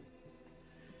 name.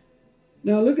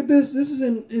 Now look at this. This is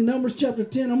in Numbers chapter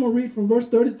 10. I'm going to read from verse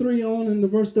 33 on into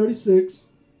verse 36.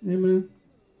 Amen.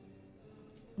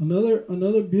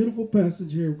 Another beautiful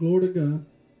passage here. Glory to God.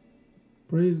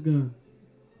 Praise God.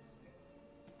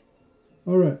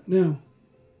 All right, now.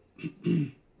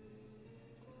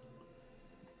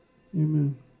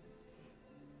 Amen.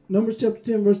 Numbers chapter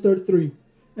 10, verse 33.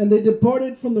 And they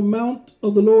departed from the mount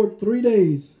of the Lord 3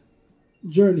 days'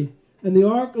 journey. And the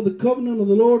ark of the covenant of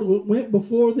the Lord went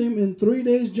before them in 3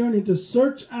 days' journey to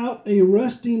search out a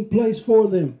resting place for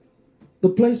them. The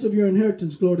place of your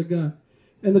inheritance, glory to God.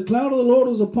 And the cloud of the Lord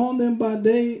was upon them by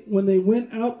day when they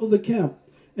went out of the camp.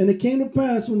 And it came to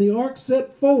pass when the ark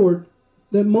set forward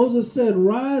that Moses said,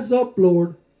 rise up,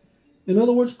 Lord. In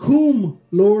other words, cum,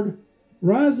 Lord.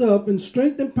 Rise up in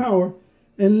strength and power,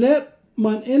 and let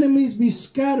mine enemies be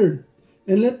scattered,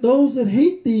 and let those that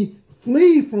hate thee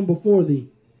flee from before thee.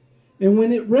 And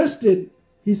when it rested,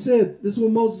 he said, this is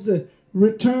what Moses said,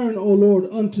 return, O Lord,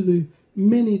 unto the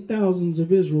many thousands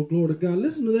of Israel. Glory to God.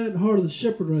 Listen to that heart of the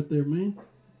shepherd right there, man.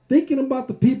 Thinking about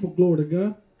the people, glory to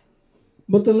God.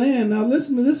 But the land, now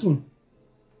listen to this one.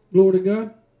 Glory to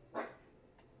God.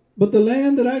 But the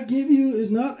land that I give you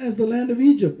is not as the land of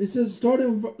Egypt. It says,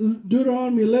 starting in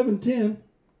Deuteronomy 11:10.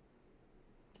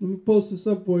 Let me post this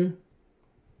up for you.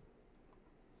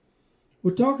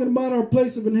 We're talking about our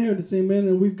place of inheritance, amen.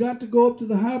 And we've got to go up to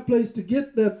the high place to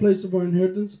get that place of our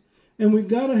inheritance. And we've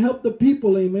got to help the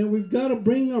people, amen. We've got to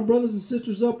bring our brothers and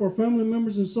sisters up, our family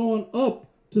members and so on, up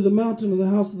to the mountain of the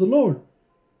house of the Lord.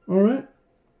 All right?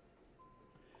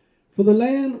 For the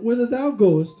land whither thou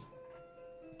goest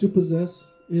to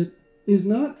possess it is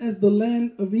not as the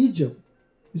land of Egypt.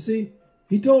 You see,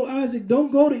 he told Isaac,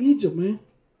 don't go to Egypt, man.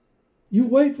 You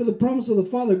wait for the promise of the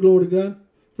Father, glory to God.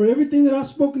 For everything that I've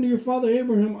spoken to your father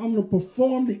Abraham, I'm going to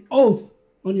perform the oath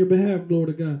on your behalf, glory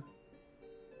to God.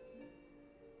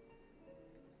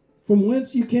 From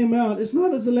whence you came out, it's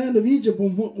not as the land of Egypt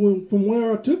from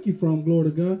where I took you from,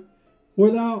 glory to God.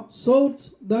 Where thou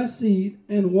sowedst thy seed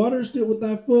and waterest it with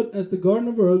thy foot as the garden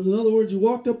of herbs. In other words, you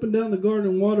walked up and down the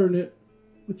garden watering it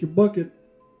with your bucket.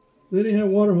 They didn't have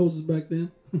water hoses back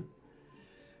then.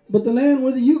 But the land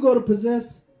whither you go to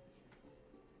possess,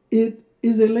 it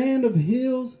is a land of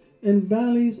hills and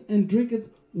valleys, and drinketh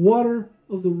water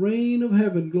of the rain of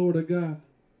heaven, glory to God.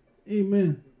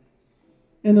 Amen.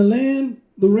 And a land,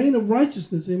 the rain of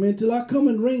righteousness, amen, till I come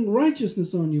and rain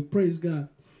righteousness on you, praise God.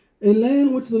 A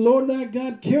land which the Lord thy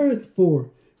God careth for.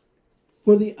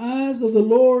 For the eyes of the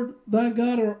Lord thy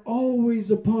God are always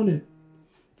upon it.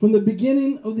 From the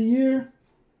beginning of the year,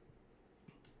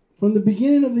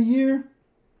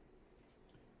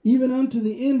 even unto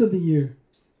the end of the year.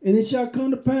 And it shall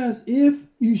come to pass, if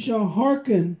you shall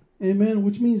hearken, amen,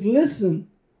 which means listen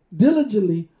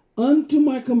diligently unto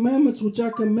my commandments, which I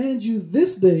command you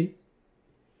this day,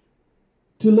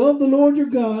 to love the Lord your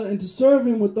God and to serve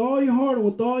him with all your heart and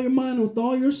with all your mind and with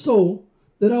all your soul,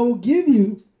 that I will give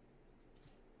you,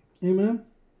 amen,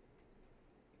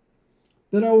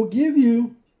 that I will give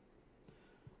you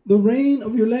the rain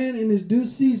of your land in its due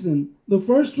season, the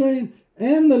first rain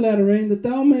and the latter rain, that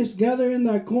thou mayest gather in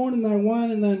thy corn and thy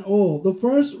wine and thine oil. The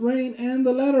first rain and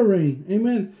the latter rain.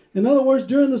 Amen. In other words,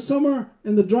 during the summer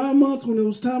and the dry months when it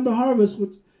was time to harvest,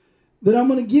 that I'm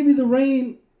going to give you the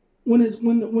rain when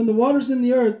the water's in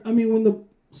the earth. I mean, when the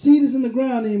seed is in the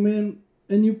ground, amen,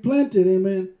 and you've planted,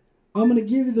 amen. I'm going to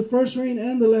give you the first rain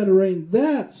and the latter rain.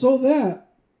 So that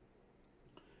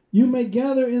you may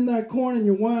gather in thy corn and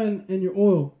your wine and your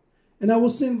oil. And I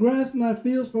will send grass in thy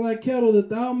fields for thy cattle, that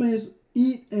thou mayest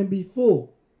eat and be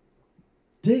full.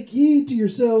 Take heed to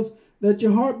yourselves that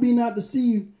your heart be not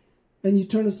deceived, and you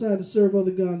turn aside to serve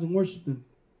other gods and worship them.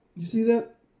 You see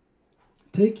that?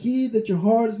 Take heed that your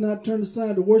heart is not turned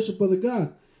aside to worship other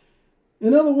gods.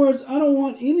 In other words, I don't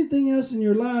want anything else in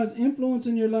your lives,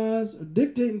 influencing your lives, or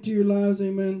dictating to your lives,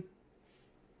 amen,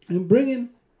 and bringing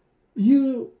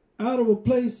you out of a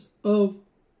place of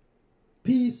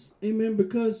peace, amen,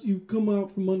 because you've come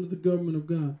out from under the government of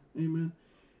God, amen.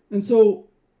 And so,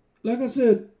 like I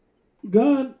said,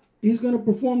 God, he's going to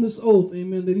perform this oath,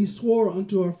 amen, that he swore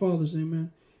unto our fathers,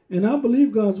 amen. And I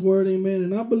believe God's word, amen,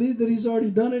 and I believe that he's already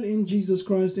done it in Jesus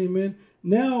Christ, amen.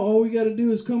 Now, all we got to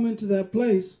do is come into that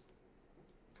place,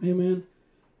 amen,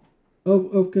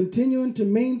 of continuing to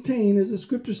maintain, as the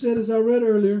scripture said, as I read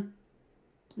earlier,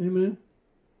 amen.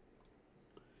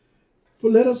 For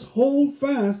let us hold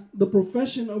fast the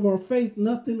profession of our faith,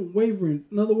 nothing wavering.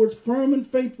 In other words, firm and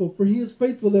faithful, for he is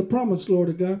faithful that promised, Lord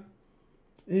of God.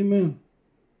 Amen.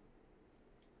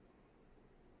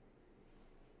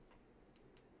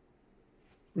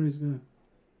 Praise God.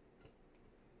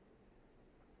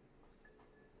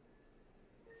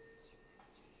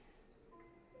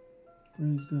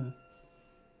 Praise God.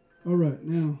 All right,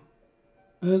 now,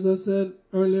 as I said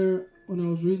earlier, when I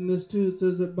was reading this too, it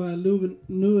says that by a new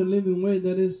and living way,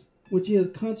 that is, which he has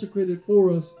consecrated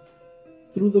for us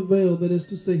through the veil, that is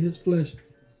to say, his flesh.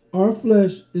 Our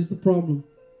flesh is the problem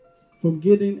from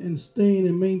getting and staying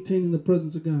and maintaining the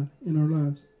presence of God in our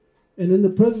lives. And in the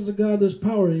presence of God, there's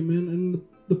power, amen. And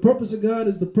the purpose of God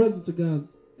is the presence of God.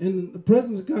 And the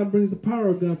presence of God brings the power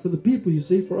of God for the people, you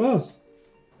see, for us.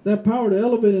 That power to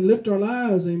elevate and lift our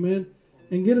lives, amen,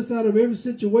 and get us out of every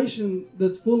situation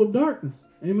that's full of darkness,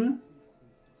 amen.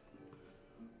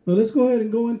 Now let's go ahead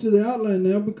and go into the outline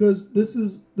now, because this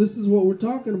is what we're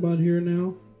talking about here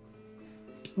now.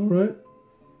 All right.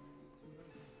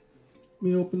 Let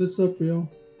me open this up for y'all.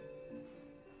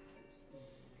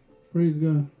 Praise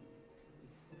God.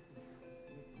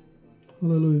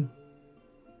 Hallelujah.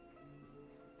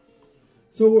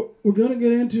 So we're going to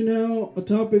get into now a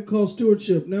topic called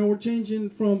stewardship. Now we're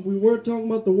changing from, we were talking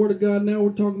about the Word of God, now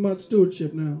we're talking about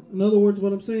stewardship now. In other words,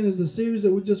 what I'm saying is the series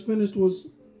that we just finished was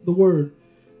the Word.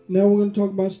 Now we're going to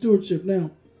talk about stewardship.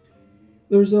 Now,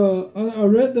 there's I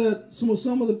read that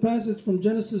some of the passage from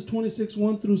Genesis 26,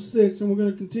 1 through 6, and we're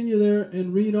going to continue there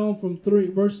and read on from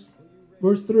verse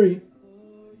 3,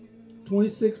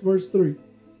 26, verse 3.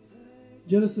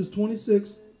 Genesis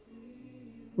 26,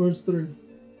 verse 3.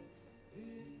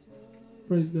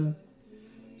 Praise God.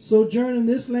 sojourn in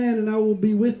this land, and I will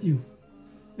be with you.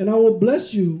 And I will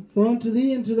bless you, for unto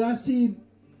thee and to thy seed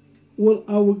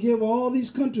I will give all these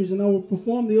countries, and I will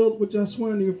perform the oath which I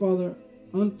swore unto your father,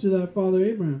 unto thy father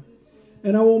Abraham.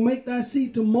 And I will make thy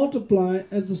seed to multiply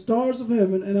as the stars of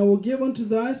heaven, and I will give unto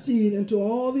thy seed and to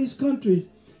all these countries,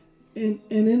 and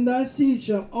in thy seed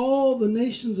shall all the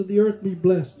nations of the earth be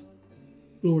blessed.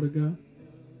 Glory to God.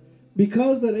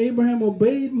 Because that Abraham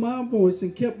obeyed my voice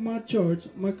and kept my charge,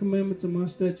 my commandments, and my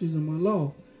statutes, and my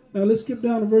laws. Now let's skip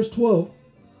down to verse 12.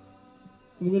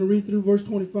 I'm going to read through verse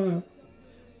 25.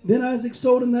 Then Isaac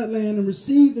sowed in that land and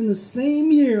received in the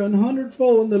same year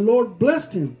 100-fold, and the Lord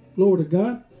blessed him. Glory to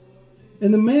God.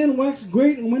 And the man waxed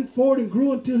great and went forward and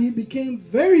grew until he became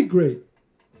very great.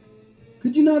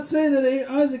 Could you not say that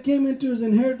Isaac came into his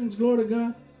inheritance? Glory to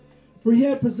God. For he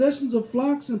had possessions of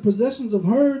flocks and possessions of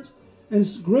herds and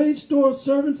great store of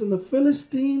servants, and the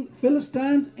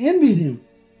Philistines envied him.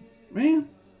 Man,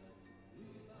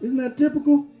 isn't that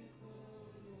typical?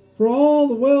 For all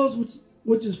the wells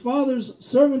which his father's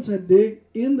servants had digged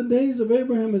in the days of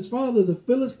Abraham his father, the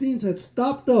Philistines had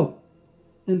stopped up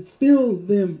and filled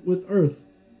them with earth.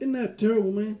 Isn't that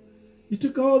terrible, man? You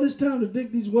took all this time to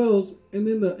dig these wells, and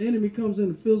then the enemy comes in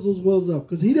and fills those wells up.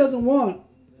 Because he doesn't want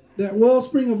that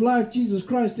wellspring of life, Jesus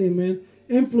Christ, amen,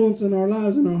 influencing our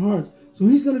lives and our hearts. So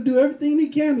he's going to do everything he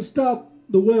can to stop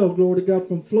the well, glory to God,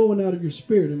 from flowing out of your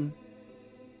spirit, amen.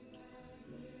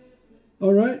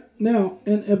 All right. Now,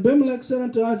 and Abimelech said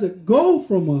unto Isaac, Go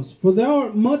from us, for thou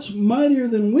art much mightier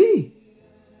than we.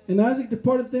 And Isaac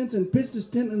departed thence and pitched his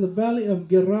tent in the valley of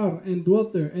Gerar and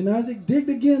dwelt there. And Isaac digged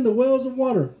again the wells of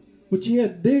water, which he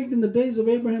had digged in the days of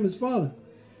Abraham his father.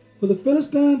 For the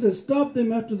Philistines had stopped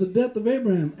them after the death of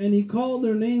Abraham, and he called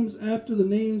their names after the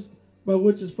names by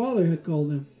which his father had called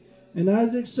them. And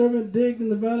Isaac's servant digged in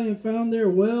the valley and found there a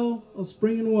well of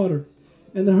springing water.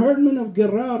 And the herdmen of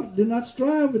Gerar did not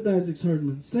strive with Isaac's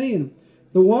herdmen, saying,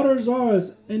 The water is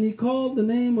ours. And he called the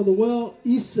name of the well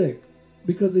Esek,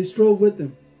 because they strove with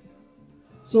him.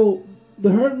 So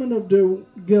the herdmen of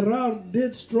Gerar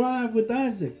did strive with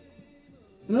Isaac.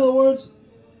 In other words,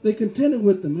 they contended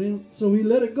with them, man. So he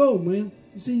let it go, man.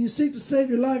 You see, you seek to save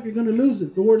your life, you're going to lose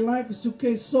it. The word life is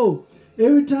suke so.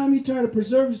 Every time you try to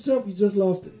preserve yourself, you just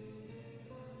lost it.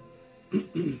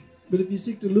 But if you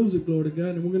seek to lose it, glory to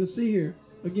God, and we're going to see here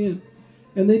again.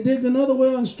 And they digged another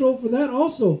well and strove for that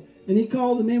also. And he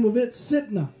called the name of it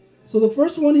Sitnah. So the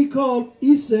first one he called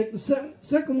Esek. The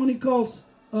second one he called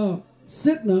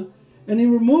Sitnah. And he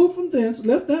removed from thence,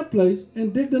 left that place,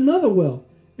 and digged another well.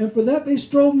 And for that they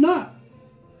strove not.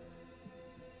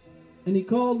 And he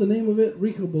called the name of it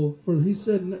Rehoboth. For he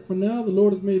said, For now the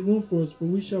Lord hath made room for us, for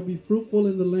we shall be fruitful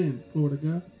in the land. Glory to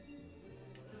God.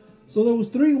 So there was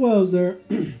 3 wells there.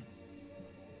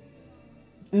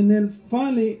 And then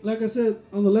finally, like I said,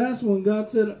 on the last one, God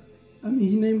said,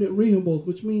 he named it Rehoboth,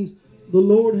 which means the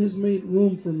Lord has made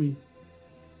room for me.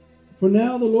 For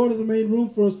now the Lord has made room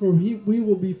for us, for we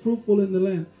will be fruitful in the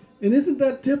land. And isn't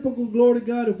that typical, glory to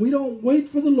God? If we don't wait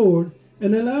for the Lord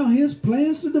and allow his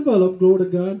plans to develop, glory to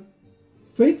God,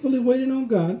 faithfully waiting on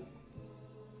God,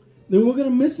 then we're going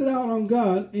to miss it out on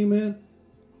God, amen.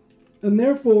 And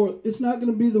therefore, it's not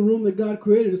going to be the room that God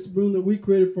created. It's the room that we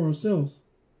created for ourselves.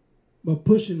 By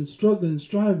pushing and struggling and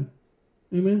striving.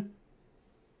 Amen.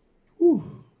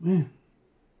 Whew, man.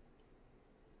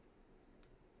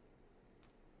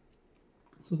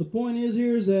 So the point is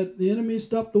here is that the enemy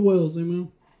stopped the wells.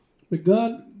 Amen. But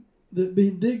God,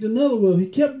 he digged another well. He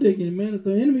kept digging. Man, if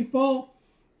the enemy fall,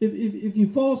 if you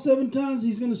fall 7 times,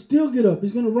 he's going to still get up.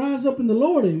 He's going to rise up in the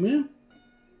Lord. Amen.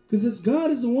 Because God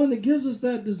is the one that gives us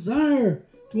that desire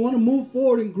to want to move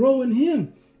forward and grow in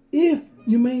him. If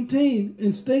you maintain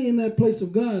and stay in that place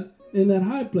of God, in that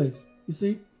high place, you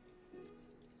see.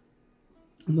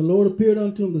 And the Lord appeared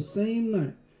unto him the same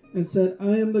night and said,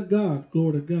 I am the God,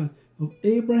 glory to God, of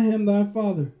Abraham thy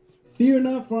father. Fear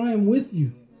not, for I am with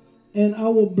you, and I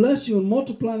will bless you and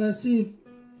multiply thy seed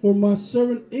for my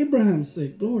servant Abraham's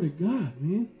sake. Glory to God,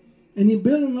 man. And he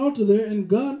built an altar there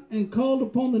and called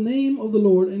upon the name of the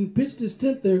Lord and pitched his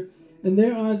tent there, and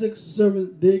there Isaac's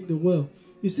servant digged a well.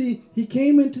 You see, he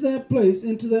came into that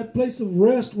place of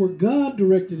rest where God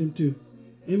directed him to.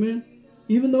 Amen.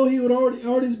 Even though he had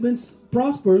already been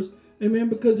prosperous. Amen.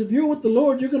 Because if you're with the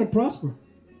Lord, you're going to prosper.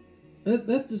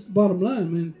 That's just the bottom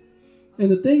line, man.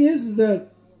 And the thing is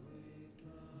that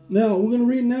now we're going to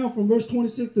read now from verse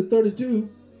 26 to 32.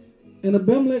 And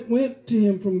Abimelech went to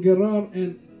him from Gerar,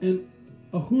 and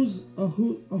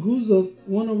Ahuzath,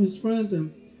 one of his friends,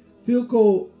 and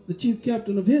Philco, the chief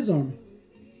captain of his army.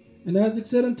 And Isaac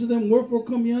said unto them, Wherefore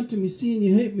come ye unto me, seeing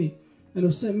ye hate me, and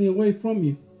have sent me away from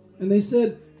you? And they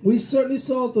said, We certainly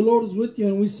saw that the Lord was with you,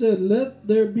 and we said, let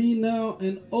there be now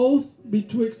an oath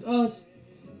betwixt us,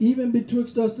 even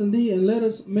betwixt us and thee, and let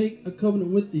us make a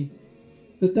covenant with thee,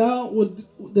 that thou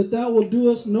wilt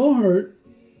do us no hurt,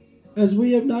 as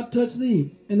we have not touched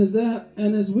thee, and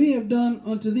as we have done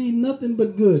unto thee nothing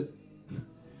but good,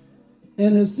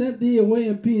 and have sent thee away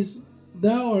in peace.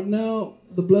 Thou art now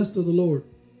the blessed of the Lord.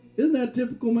 Isn't that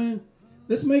typical, man?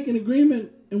 Let's make an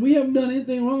agreement, and we haven't done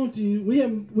anything wrong to you. We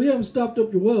haven't stopped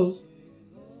up your wells.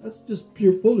 That's just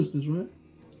pure foolishness, right?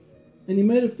 And he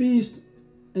made a feast,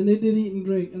 and they did eat and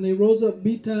drink, and they rose up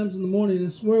betimes in the morning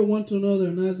and swore one to another,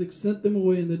 and Isaac sent them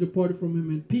away, and they departed from him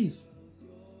in peace.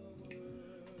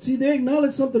 See, they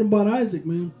acknowledged something about Isaac,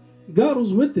 man. God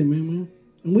was with him, man.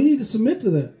 And we need to submit to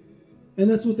that. And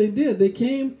that's what they did. They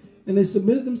came and they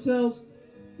submitted themselves.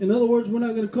 In other words, we're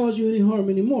not going to cause you any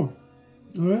harm anymore.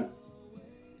 All right?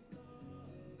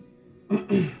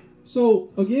 So,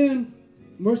 again,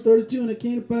 verse 32, and it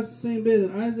came to pass the same day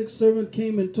that Isaac's servant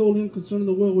came and told him concerning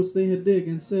the well which they had digged,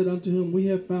 and said unto him, we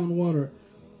have found water.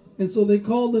 And so they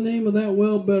called the name of that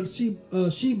well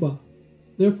Beersheba.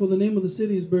 Therefore the name of the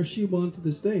city is Beersheba unto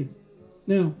this day.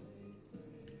 Now,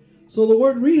 so the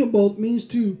word Rehoboth means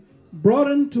to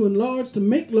broaden, to enlarge, to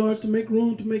make large, to make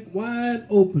room, to make wide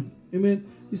open. Amen.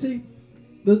 You see,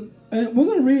 and we're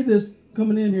going to read this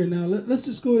coming in here now. Let's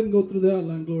just go ahead and go through the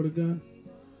outline, glory to God.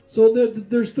 So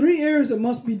there's three areas that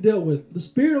must be dealt with. The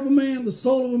spirit of a man, the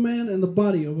soul of a man, and the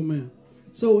body of a man.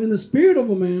 So in the spirit of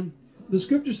a man, the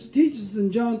scripture teaches us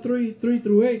in John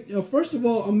 3:3-8, first of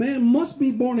all, a man must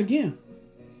be born again,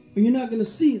 or you're not going to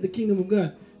see the kingdom of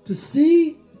God. To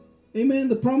see, amen,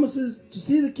 the promises, to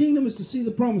see the kingdom is to see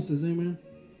the promises, amen.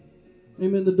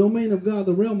 Amen, the domain of God,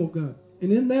 the realm of God.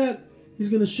 And in that, he's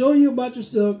going to show you about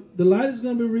yourself. The light is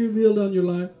going to be revealed on your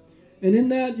life. And in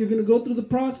that, you're going to go through the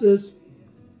process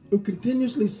of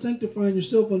continuously sanctifying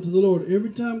yourself unto the Lord. Every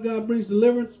time God brings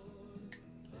deliverance,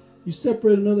 you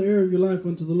separate another area of your life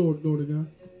unto the Lord, glory to God.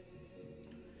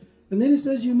 And then he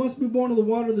says you must be born of the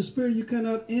water of the Spirit. You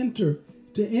cannot enter.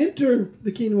 To enter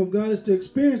the kingdom of God is to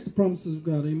experience the promises of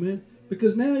God, amen.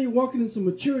 Because now you're walking in some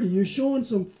maturity. You're showing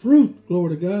some fruit,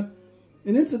 glory to God.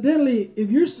 And incidentally,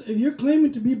 if you're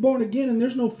claiming to be born again and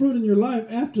there's no fruit in your life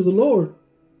after the Lord,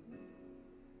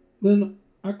 then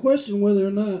I question whether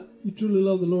or not you truly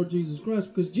love the Lord Jesus Christ.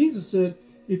 Because Jesus said,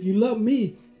 if you love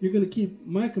me, you're going to keep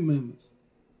my commandments.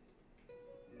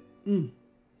 Oh,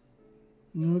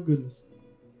 goodness.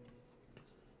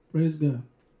 Praise God.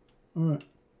 All right.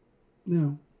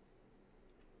 Now,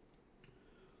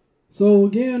 so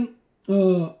again,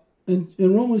 in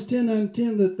Romans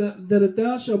 10:9-10, that if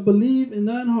thou shalt believe in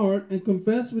thine heart and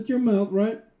confess with your mouth,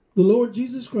 right, the Lord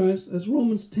Jesus Christ, that's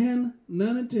Romans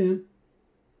 10:9-10.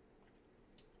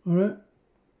 All right.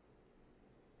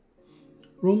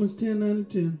 Romans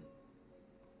 10:9-10.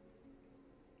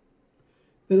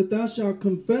 That if thou shalt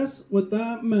confess with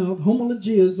thy mouth,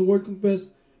 homologia is the word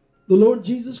confess, the Lord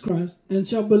Jesus Christ, and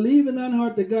shalt believe in thine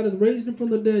heart that God hath raised him from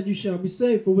the dead, you shall be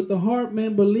saved. For with the heart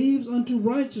man believes unto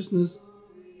righteousness,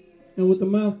 and with the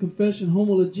mouth confession,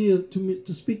 homologia,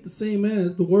 to speak the same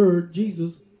as the word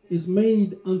Jesus, is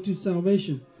made unto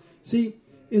salvation. See,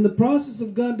 in the process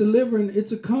of God delivering,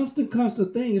 it's a constant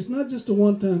thing. It's not just a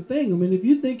one-time thing. I mean, if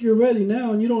you think you're ready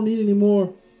now and you don't need any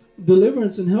more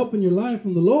deliverance and help in your life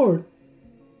from the Lord,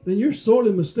 then you're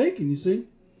sorely mistaken, you see.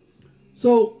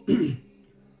 So,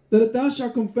 that if thou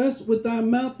shalt confess with thy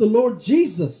mouth the Lord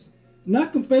Jesus,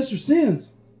 not confess your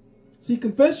sins. See,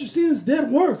 confess your sins, dead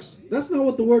works. That's not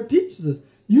what the word teaches us.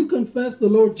 You confess the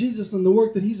Lord Jesus and the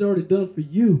work that he's already done for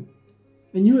you.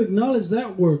 And you acknowledge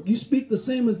that work. You speak the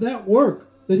same as that work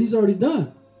that he's already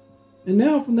done. And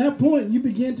now from that point, you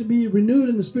begin to be renewed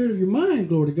in the spirit of your mind,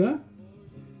 glory to God.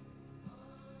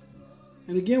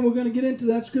 And again, we're going to get into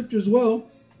that scripture as well.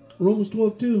 Romans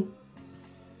 12:2.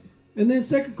 And then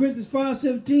 2 Corinthians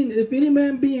 5:17, if any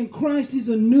man be in Christ, he's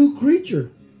a new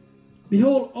creature.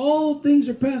 Behold, all things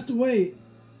are passed away.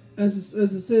 As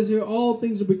it says here, all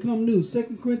things are become new.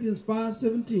 2 Corinthians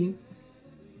 5:17.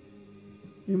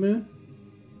 Amen.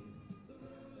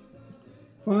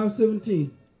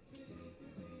 5:17.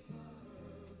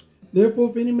 Therefore,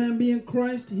 if any man be in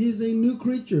Christ, he is a new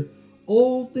creature.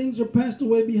 Old things are passed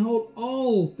away. Behold,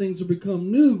 all things are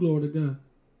become new. Glory to God.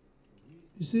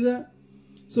 You see that?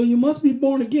 So you must be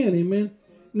born again. Amen.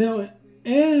 Now,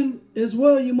 and as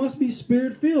well, you must be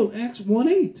spirit-filled. Acts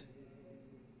 1:8.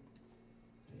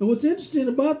 And what's interesting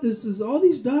about this is all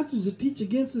these doctors that teach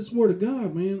against this word of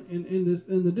God, man,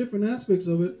 and the different aspects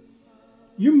of it,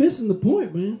 you're missing the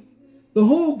point, man. The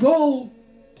whole goal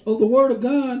of the word of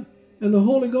God and the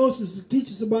Holy Ghost is to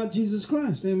teach us about Jesus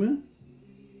Christ. Amen.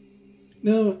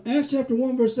 Now, Acts chapter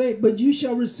 1, verse 8, but you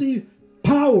shall receive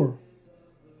power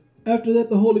after that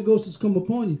the Holy Ghost has come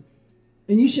upon you.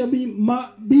 And you shall be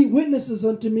witnesses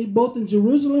unto me both in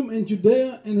Jerusalem and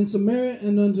Judea and in Samaria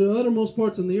and unto the uttermost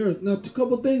parts of the earth. Now, a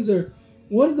couple of things there.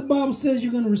 What did the Bible says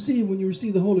you're going to receive when you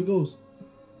receive the Holy Ghost?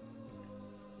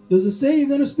 Does it say you're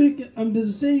going to speak? Does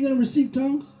it say you're going to receive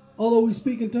tongues? Although we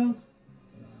speak in tongues?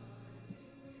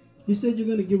 He said you're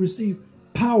going to receive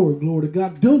power, glory to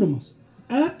God, dunamis.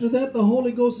 After that, the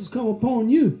Holy Ghost has come upon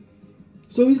you.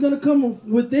 So he's going to come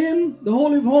within the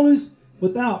Holy of Holies,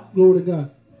 without, glory to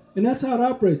God. And that's how it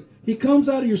operates. He comes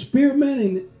out of your spirit,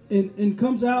 man, and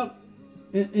comes out,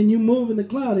 and you move in the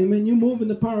cloud. Amen. You move in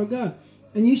the power of God.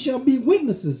 And ye shall be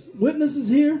witnesses. Witnesses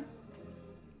here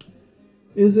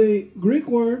is a Greek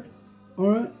word, all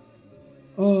right?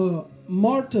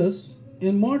 Martus.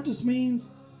 And martus means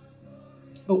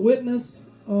a witness,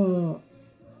 a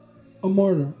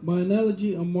martyr. By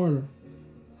analogy, a martyr.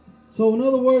 So in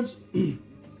other words,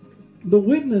 the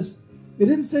witness, it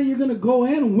didn't say you're going to go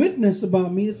and witness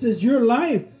about me. It says your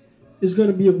life is going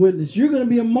to be a witness. You're going to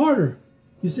be a martyr.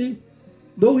 You see?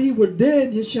 Though he were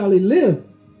dead, yet shall he live.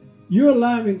 You're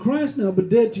alive in Christ now, but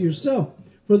dead to yourself.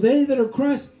 For they that are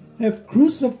Christ have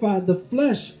crucified the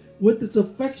flesh with its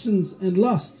affections and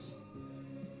lusts.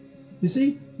 You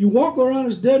see? You walk around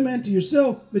as dead man to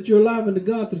yourself, but you're alive unto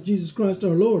God through Jesus Christ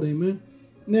our Lord. Amen.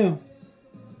 Now,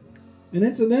 and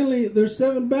incidentally, there's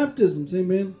 7 baptisms.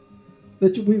 Amen.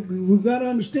 That we've got to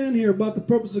understand here about the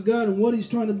purpose of God and what he's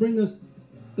trying to bring us.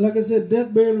 Like I said,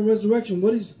 death, burial, and resurrection.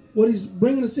 What he's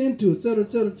bringing us into, etc.,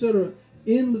 etc., etc.,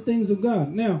 in the things of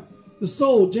God. Now, the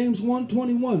soul, James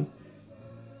 1:21.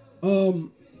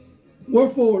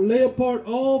 Wherefore, lay apart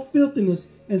all filthiness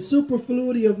and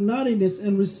superfluity of naughtiness,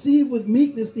 and receive with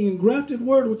meekness the engrafted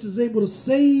word, which is able to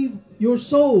save your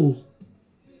souls.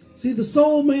 See, the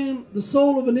soul, man, the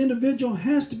soul of an individual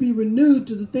has to be renewed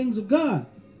to the things of God.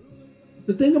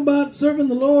 The thing about serving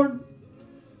the Lord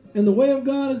and the way of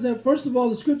God is that, first of all,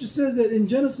 the scripture says that in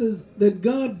Genesis that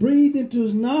God breathed into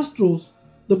his nostrils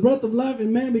the breath of life,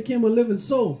 and man became a living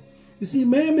soul. You see,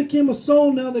 man became a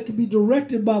soul now that can be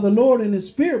directed by the Lord and his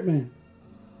spirit, man.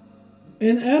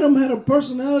 And Adam had a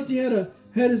personality, had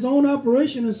his own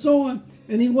operation and so on,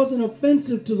 and he wasn't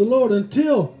offensive to the Lord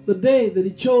until the day that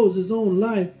he chose his own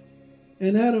life.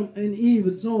 And Adam and Eve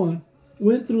and so on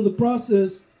went through the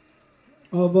process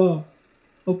of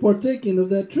partaking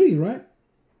of that tree, right?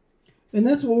 And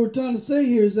that's what we're trying to say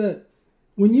here is that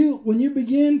when you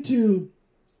begin to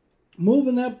move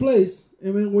in that place, I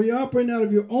mean, where you're operating out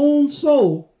of your own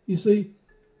soul, you see,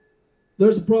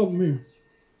 there's a problem here.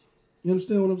 You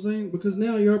understand what I'm saying? Because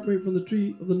now you're operating from the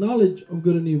tree of the knowledge of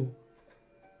good and evil.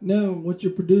 Now what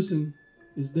you're producing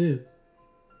is dead.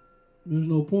 There's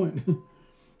no point.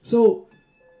 So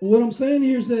what I'm saying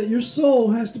here is that your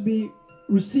soul has to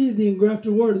receive the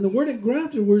engrafted word. And the word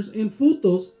engrafted was in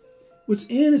phutos, which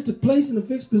in is to place in a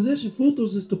fixed position.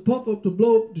 Phutos is to puff up, to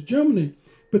blow up, to germinate.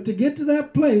 But to get to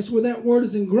that place where that word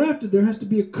is engrafted, there has to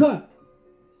be a cut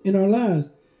in our lives.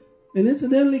 And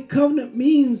incidentally, covenant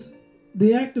means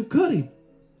the act of cutting.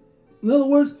 In other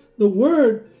words, the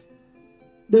word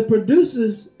that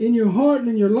produces in your heart and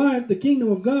in your life the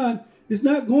kingdom of God is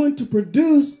not going to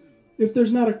produce if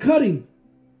there's not a cutting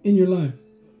in your life.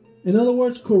 In other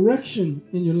words, correction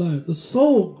in your life. The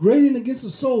soul, grating against the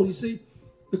soul. You see,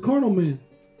 the carnal man,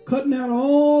 cutting out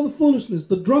all the foolishness,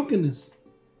 the drunkenness.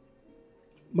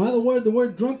 By the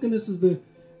word drunkenness is the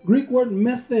Greek word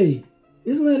methe.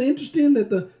 Isn't that interesting that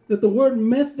the word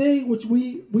methe, which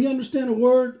we understand a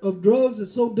word of drugs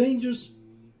that's so dangerous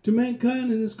to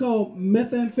mankind, and it's called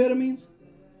methamphetamines?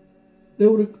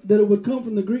 That it would come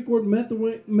from the Greek word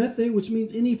methe, which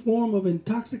means any form of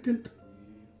intoxicant.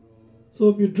 So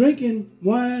if you're drinking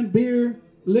wine, beer,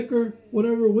 liquor,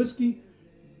 whatever, whiskey,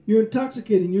 you're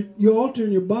intoxicating. You're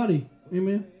altering your body.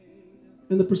 Amen.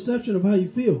 And the perception of how you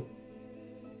feel.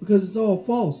 Because it's all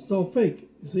false. It's all fake.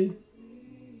 You see?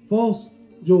 False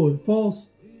joy, false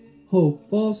hope,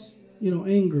 false,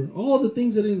 anger. All the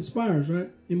things that it inspires,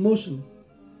 right? Emotionally.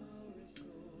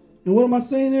 And what am I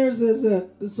saying there is that,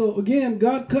 so again,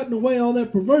 God cutting away all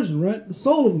that perversion, right? The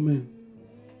soul of a man.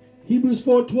 Hebrews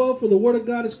 4:12, for the word of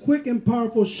God is quick and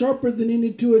powerful, sharper than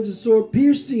any two-edged sword,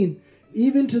 piercing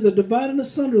even to the dividing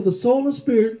asunder of the soul and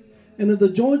spirit, and of the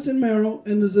joints and marrow,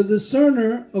 and is a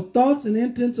discerner of thoughts and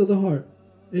intents of the heart.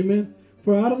 Amen.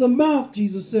 For out of the mouth,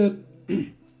 Jesus said,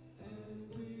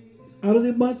 out of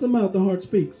the abundance of the mouth, the heart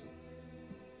speaks.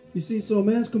 You see, so a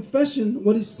man's confession,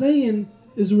 what he's saying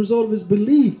is a result of his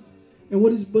belief. And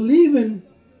what he's believing,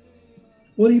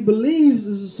 what he believes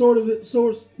is a source.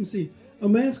 Let me see. A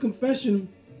man's confession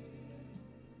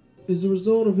is a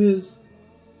result of his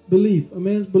belief. A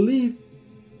man's belief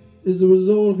is the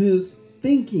result of his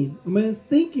thinking. A man's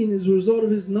thinking is the result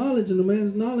of his knowledge, and a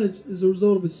man's knowledge is the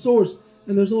result of his source.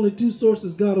 And there's only two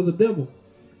sources, God or the devil.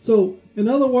 So, in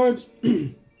other words,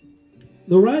 the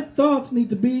right thoughts need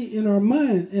to be in our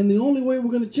mind. And the only way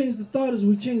we're going to change the thought is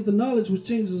we change the knowledge, which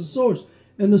changes the source.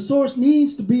 And the source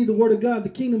needs to be the Word of God, the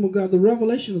kingdom of God, the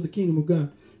revelation of the kingdom of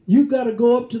God. You've got to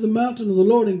go up to the mountain of the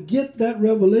Lord and get that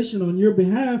revelation on your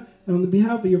behalf and on the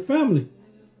behalf of your family.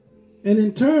 And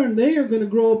in turn, they are going to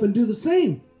grow up and do the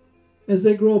same as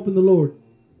they grow up in the Lord.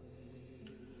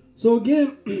 So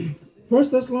again, 1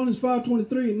 Thessalonians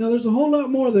 5:23. Now there's a whole lot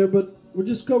more there, but we're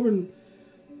just covering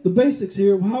the basics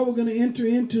here of how we're going to enter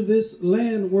into this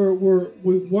land where we're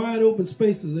wide open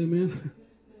spaces. Amen.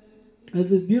 As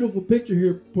this beautiful picture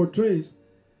here portrays.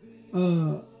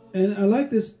 And I like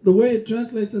this, the way it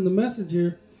translates in the Message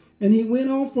here. And he went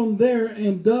on from there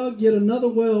and dug yet another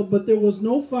well, but there was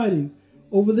no fighting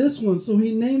over this one. So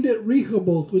he named it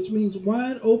Rehoboth, which means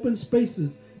wide open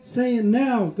spaces, saying,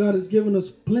 now God has given us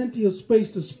plenty of space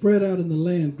to spread out in the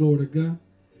land. Glory to God.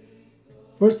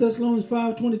 1 Thessalonians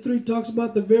 5:23 talks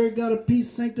about the very God of peace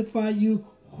sanctify you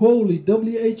wholly.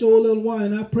 W-H-O-L-L-Y.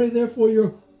 And I pray therefore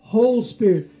your whole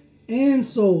spirit and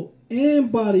soul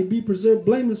and body be preserved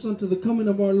blameless unto the coming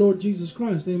of our Lord Jesus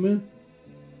Christ. Amen.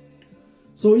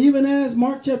 So even as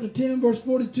Mark chapter 10 verse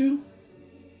 42.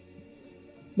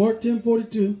 Mark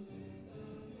 10:42.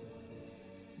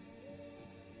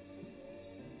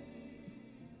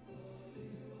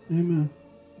 Amen.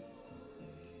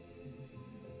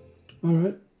 All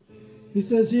right. He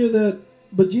says here that,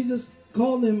 but Jesus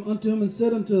called them unto him and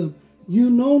said unto them, you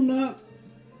know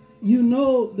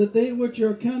that they which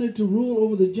are accounted to rule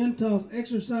over the Gentiles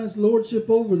exercise lordship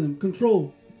over them,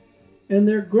 control, and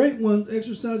their great ones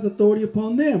exercise authority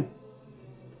upon them.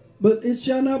 But it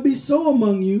shall not be so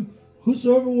among you.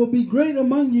 Whosoever will be great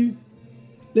among you,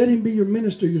 let him be your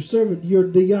minister, your servant, your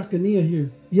diakonia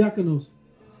here, diakonos.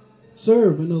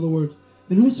 Serve, in other words.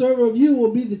 And whosoever of you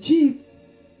will be the chief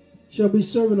shall be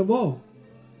servant of all.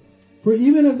 For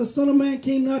even as the Son of Man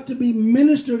came not to be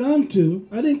ministered unto,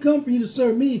 I didn't come for you to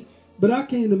serve me, but I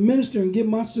came to minister and give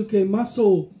my suke, my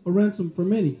soul, a ransom for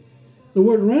many. The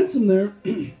word ransom there,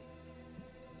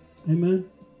 amen,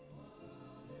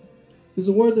 is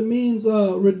a word that means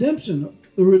redemption,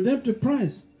 the redemptive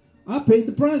price. I paid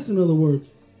the price, in other words.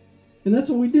 And that's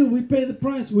what we do. We pay the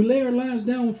price. We lay our lives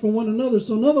down for one another.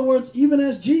 So in other words, even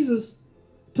as Jesus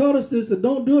taught us this, that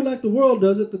don't do it like the world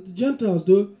does it, that the Gentiles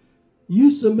do it, you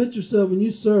submit yourself and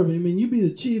you serve. Amen. You be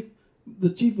the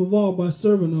chief of all by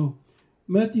serving all.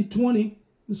 Matthew 20.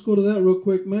 Let's go to that real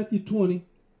quick. Matthew 20.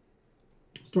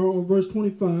 Start with verse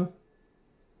 25.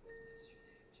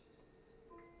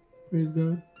 Praise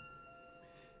God.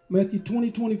 Matthew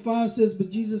 20:25 says, but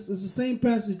Jesus is the same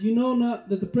passage. You know not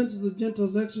that the princes of the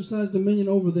Gentiles exercise dominion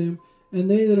over them, and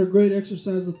they that are great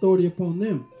exercise authority upon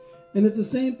them. And it's the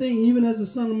same thing, even as the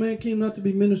Son of Man came not to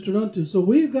be ministered unto. So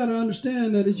we've got to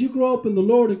understand that as you grow up in the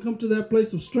Lord and come to that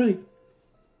place of strength,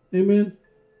 amen,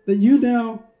 that you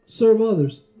now serve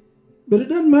others. But it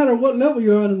doesn't matter what level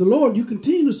you're at in the Lord, you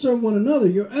continue to serve one another.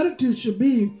 Your attitude should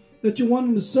be that you're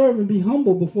wanting to serve and be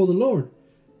humble before the Lord.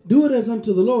 Do it as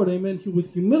unto the Lord, amen,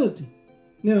 with humility.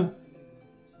 Now,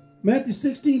 Matthew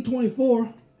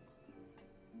 16:24.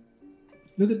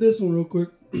 Look at this one real quick.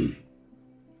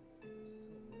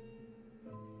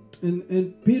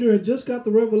 And Peter had just got the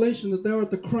revelation that thou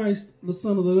art the Christ, the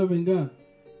Son of the living God.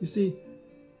 You see,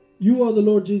 you are the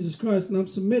Lord Jesus Christ, and I'm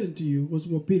submitted to you, was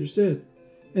what Peter said.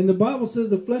 And the Bible says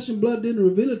the flesh and blood didn't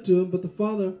reveal it to him, but the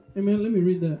Father. Amen. Let me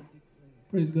read that.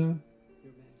 Praise God.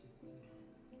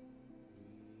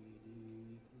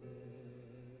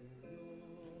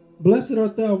 Blessed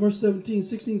art thou, verse 16,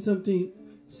 17.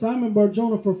 Simon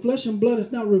Bar-Jonah, for flesh and blood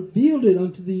hath not revealed it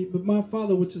unto thee, but my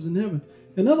Father which is in heaven.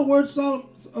 In other words,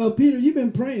 Peter, you've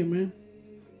been praying, man.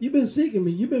 You've been seeking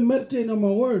me. You've been meditating on my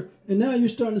word. And now you're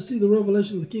starting to see the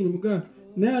revelation of the kingdom of God.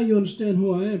 Now you understand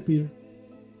who I am, Peter.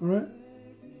 All right?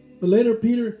 But later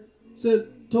Peter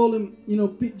told him, you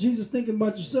know, Jesus, think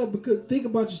about yourself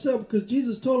because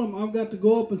Jesus told him, I've got to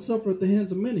go up and suffer at the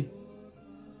hands of many.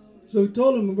 So he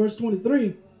told him in verse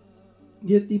 23,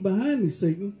 get thee behind me,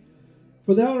 Satan.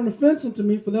 For thou art an offense unto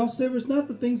me, for thou savorest not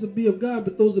the things that be of God,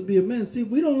 but those that be of men. See, if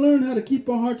we don't learn how to keep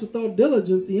our hearts with all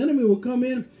diligence, the enemy will come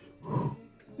in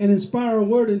and inspire a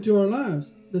word into our lives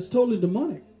that's totally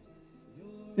demonic.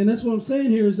 And that's what I'm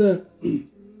saying here is that he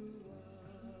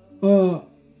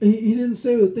didn't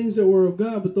say the things that were of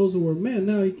God, but those that were of men.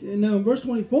 Now in verse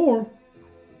 24,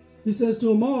 he says to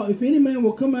them all, if any man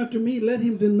will come after me, let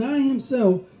him deny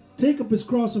himself, take up his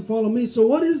cross and follow me. So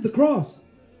what is the cross?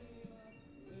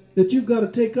 that you've got to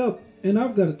take up and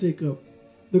I've got to take up.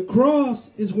 The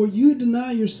cross is where you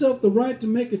deny yourself the right to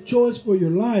make a choice for your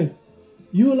life.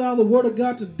 You allow the Word of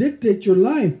God to dictate your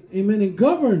life, amen, and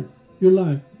govern your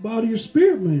life out of your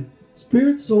spirit, man.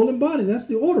 Spirit, soul, and body. That's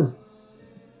the order.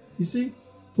 You see?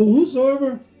 For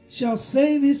whosoever shall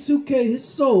save his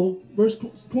soul, verse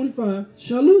 25,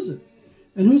 shall lose it.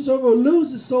 And whosoever will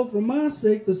lose his soul for my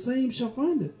sake, the same shall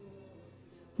find it.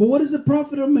 For what is the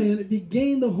profit of man if he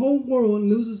gain the whole world and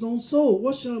lose his own soul?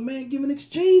 What shall a man give in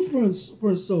exchange for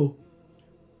his soul?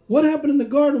 What happened in the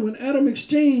garden when Adam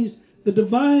exchanged the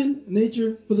divine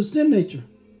nature for the sin nature?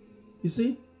 You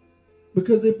see?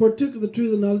 Because they partook of the tree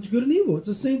of the knowledge of good and evil. It's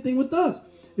the same thing with us.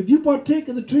 If you partake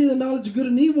of the tree of the knowledge of good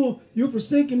and evil, you're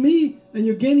forsaking me and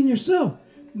you're gaining yourself.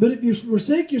 But if you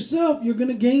forsake yourself, you're going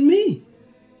to gain me.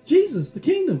 Jesus, the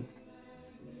kingdom.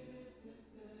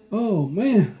 Oh,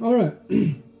 man. All right.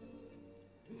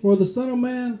 For the Son of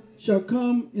Man shall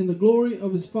come in the glory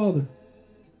of his Father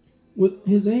with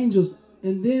his angels,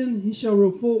 and then he shall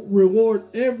reward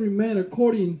every man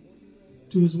according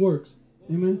to his works.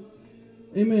 Amen.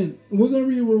 Amen. We're going to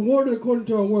be rewarded according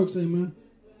to our works. Amen.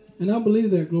 And I believe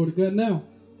that. Glory to God. Now,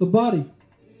 the body.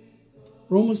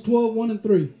 Romans 12, 1 and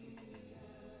 3.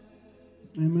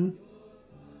 Amen.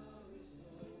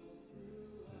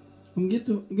 I'm going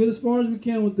to get as far as we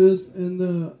can with this,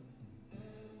 and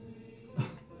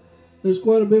there's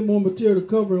quite a bit more material to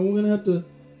cover, and we're going to have to,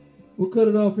 we'll cut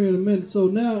it off here in a minute. So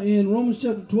now in Romans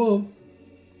chapter 12,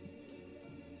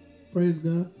 praise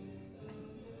God.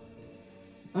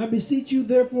 I beseech you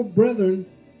therefore, brethren,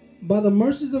 by the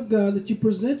mercies of God, that you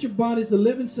present your bodies a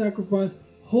living sacrifice,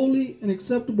 holy and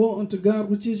acceptable unto God,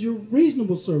 which is your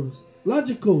reasonable service.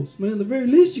 Logicals, man, the very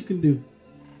least you can do.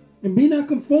 And be not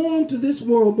conformed to this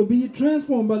world, but be ye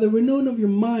transformed by the renewing of your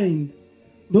mind.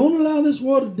 Don't allow this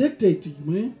world to dictate to you,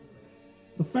 man.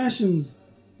 The fashions,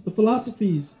 the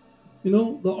philosophies, you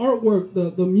know, the artwork,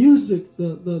 the music,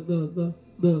 the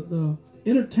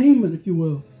entertainment, if you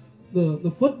will,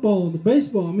 the football, the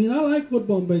baseball. I mean, I like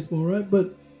football and baseball, right?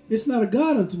 But it's not a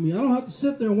God unto me. I don't have to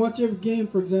sit there and watch every game,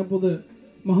 for example, that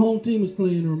my home team is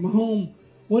playing or my home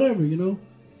whatever, you know.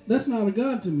 That's not a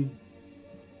God to me.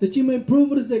 That you may prove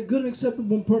what is that good and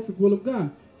acceptable and perfect will of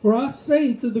God. For I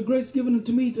say, through the grace given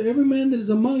unto me, to every man that is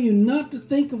among you, not to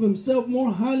think of himself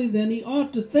more highly than he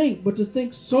ought to think, but to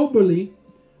think soberly,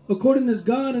 according as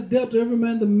God hath dealt to every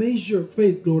man the measure of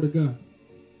faith. Glory to God.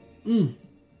 And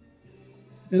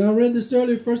I read this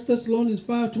earlier, 1 Thessalonians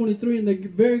 5:23, and the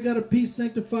very God of peace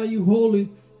sanctify you wholly.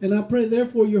 And I pray,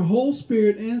 therefore, your whole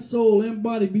spirit and soul and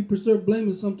body be preserved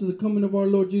blameless unto the coming of our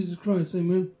Lord Jesus Christ.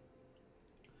 Amen.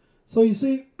 So you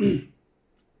see,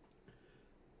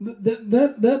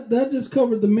 that just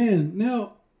covered the man.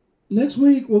 Now, next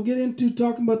week we'll get into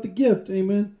talking about the gift,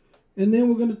 amen. And then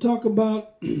we're going to talk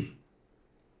about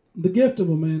the gift of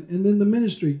a man, and then the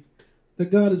ministry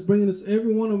that God is bringing us,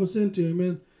 every one of us into,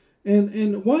 amen.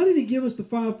 And why did He give us the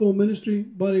fivefold ministry,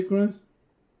 body of Christ?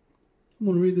 I'm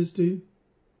going to read this to you.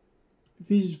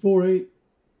 Ephesians 4:8.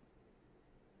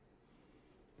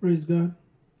 Praise God.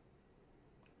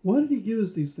 Why did He give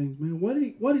us these things, man?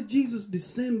 Why did Jesus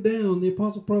descend down, the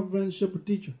apostle, prophet, evangelist, shepherd,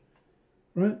 teacher?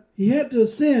 Right? He had to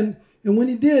ascend, and when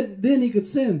He did, then He could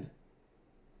send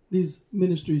these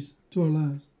ministries to our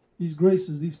lives, these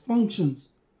graces, these functions.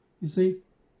 You see?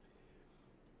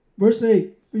 Verse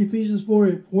 8, Ephesians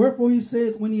 4:8. Wherefore He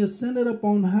said, when He ascended up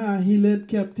on high, He led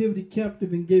captivity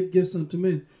captive and gave gifts unto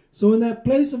men. So in that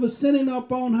place of ascending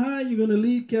up on high, you're going to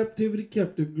lead captivity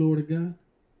captive. Glory to God.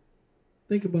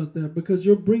 Think about that, because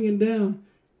you're bringing down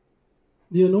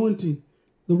the anointing,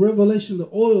 the revelation, the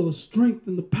oil, the strength,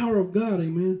 and the power of God,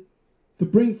 amen, to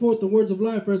bring forth the words of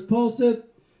life. As Paul said,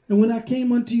 and when I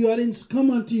came unto you, I didn't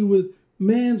come unto you with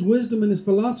man's wisdom and his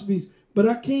philosophies, but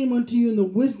I came unto you in the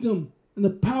wisdom and the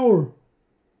power.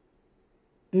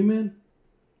 Amen.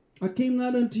 I came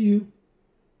not unto you,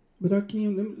 but I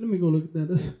came. Let me go look at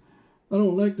that. I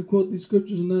don't like to quote these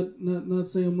scriptures and not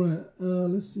say them right.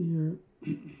 Let's see here.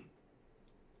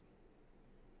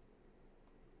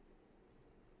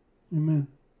 Amen.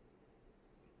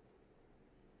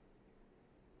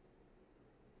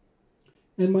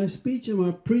 And my speech and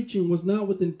my preaching was not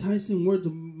with enticing words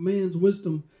of man's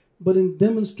wisdom, but in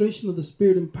demonstration of the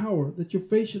Spirit and power, that your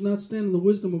faith should not stand in the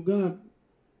wisdom of God,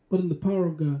 but in the power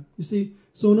of God. You see,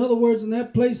 so in other words, in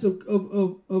that place of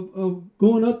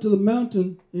going up to the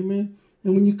mountain, amen,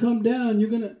 and when you come down, you're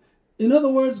going to, in other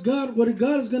words, what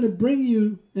God is going to bring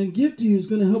you and give to you is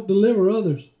going to help deliver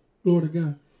others. Glory to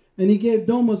God. And He gave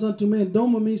domas unto men.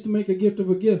 Doma means to make a gift of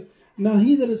a gift. Now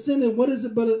He that ascended, what is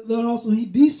it but that also He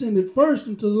descended first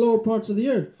into the lower parts of the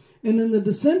earth. And in the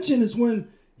descension is when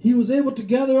he was able to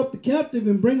gather up the captive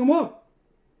and bring them up.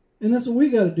 And that's what we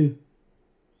got to do.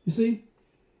 You see?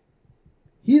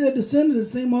 He that descended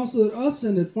is the same also that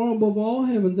ascended far above all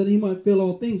heavens, that he might fill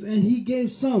all things. And he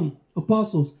gave some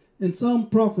apostles, and some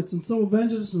prophets, and some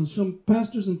evangelists, and some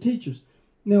pastors and teachers.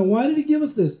 Now, why did he give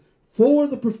us this? For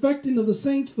the perfecting of the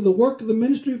saints, for the work of the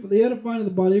ministry, for the edifying of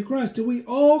the body of Christ, till we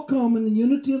all come in the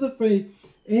unity of the faith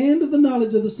and of the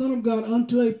knowledge of the Son of God,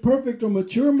 unto a perfect or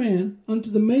mature man,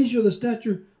 unto the measure of the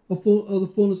stature of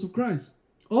the fullness of Christ.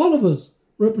 All of us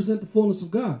represent the fullness of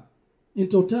God in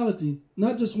totality,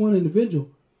 not just one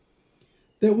individual.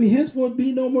 That we henceforth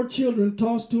be no more children,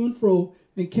 tossed to and fro,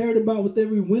 and carried about with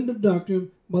every wind of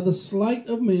doctrine, by the sleight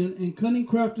of men and cunning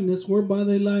craftiness, whereby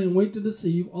they lie in wait to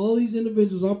deceive. All these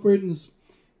individuals operate in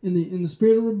the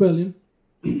spirit of rebellion,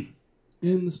 in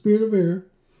the spirit of error.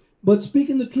 But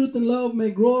speaking the truth in love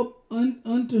may grow up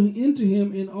into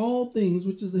him in all things,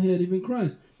 which is the head, even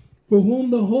Christ, for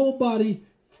whom the whole body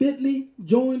fitly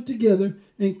joined together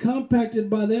and compacted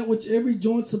by that which every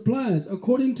joint supplies,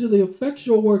 according to the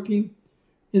effectual working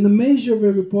in the measure of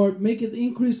every part, maketh the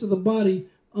increase of the body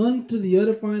unto the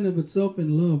edifying of itself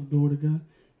in love. Glory to God.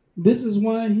 This is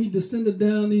why he descended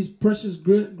down these precious,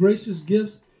 gracious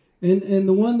gifts. And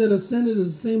the one that ascended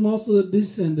is the same also that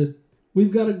descended.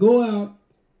 We've got to go out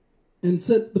and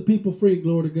set the people free,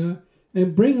 glory to God,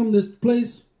 and bring them this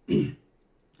place and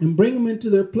bring them into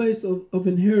their place of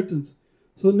inheritance.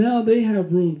 So now they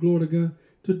have room, glory to God,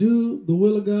 to do the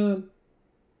will of God,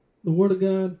 the word of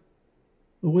God,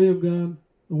 the way of God,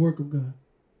 the work of God.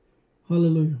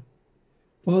 Hallelujah.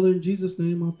 Father, in Jesus'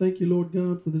 name, I thank you, Lord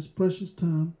God, for this precious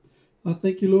time. I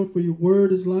thank you, Lord, for your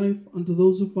word is life unto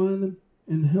those who find them,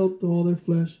 and health to all their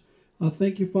flesh. I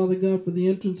thank you, Father God, for the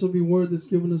entrance of your word that's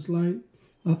given us light.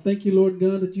 I thank you, Lord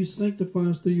God, that you sanctify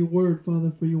us through your word,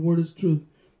 Father, for your word is truth.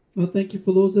 I thank you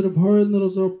for those that have heard and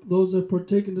those that have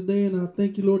partaken today, and I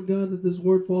thank you, Lord God, that this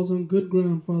word falls on good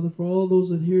ground, Father, for all those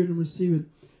that hear it and receive it.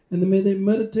 And may they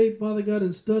meditate, Father God,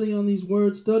 and study on these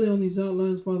words, study on these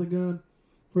outlines, Father God,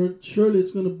 for surely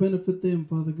it's going to benefit them,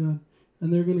 Father God,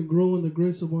 and they're going to grow in the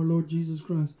grace of our Lord Jesus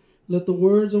Christ. Let the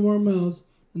words of our mouths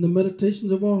and the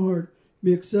meditations of our heart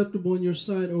be acceptable in your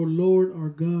sight, O Lord, our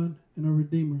God and our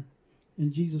Redeemer.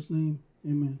 In Jesus' name,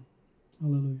 amen.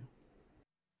 Hallelujah.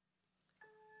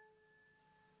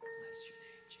 Bless your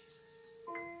name, Jesus.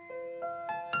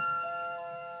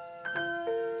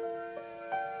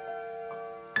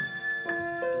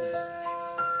 Bless the name of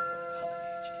the Lord.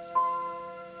 Hallelujah, Jesus.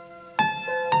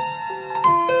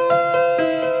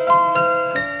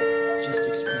 Just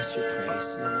express your praise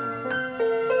to the Lord.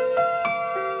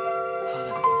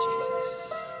 Hallelujah, Jesus.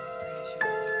 Praise you,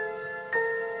 Lord.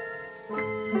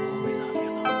 Oh, we love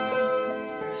you,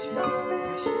 Lord. Precious,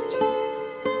 precious Jesus.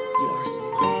 You are so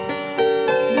mighty, God.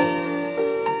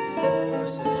 You are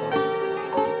so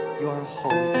powerful, God. You are a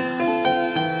holy God.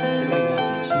 And we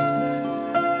love you,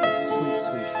 Jesus. Sweet,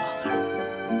 sweet Father.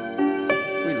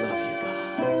 We love you, God.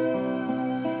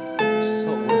 You're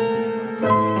so worthy of our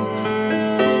praise, God.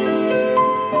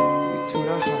 We tune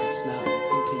our hearts now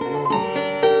into your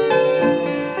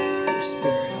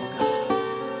Spirit, oh God.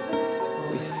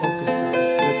 We focus on the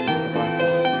goodness of our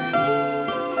Father.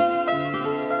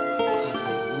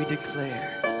 Hallelujah. We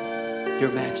declare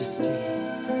your majesty.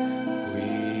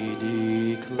 We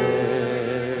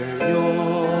declare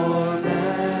your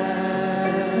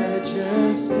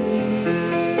majesty.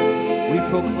 We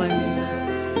proclaim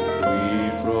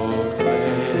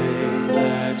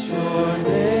that your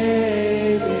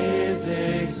name is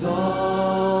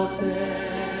exalted.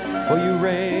 For you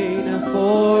reign,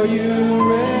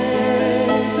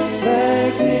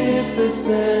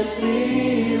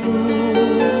 magnificently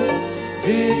rule,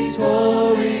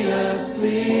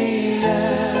 victoriously,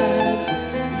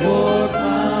 and your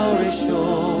power is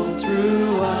shown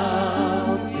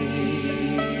throughout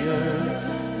the earth.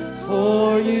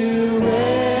 For you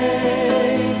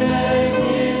reign,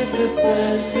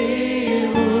 magnificently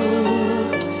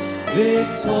rule,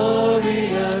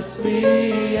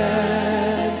 victoriously,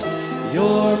 and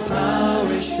your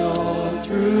power is shown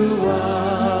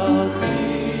throughout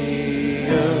the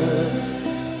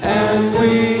earth. And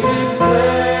we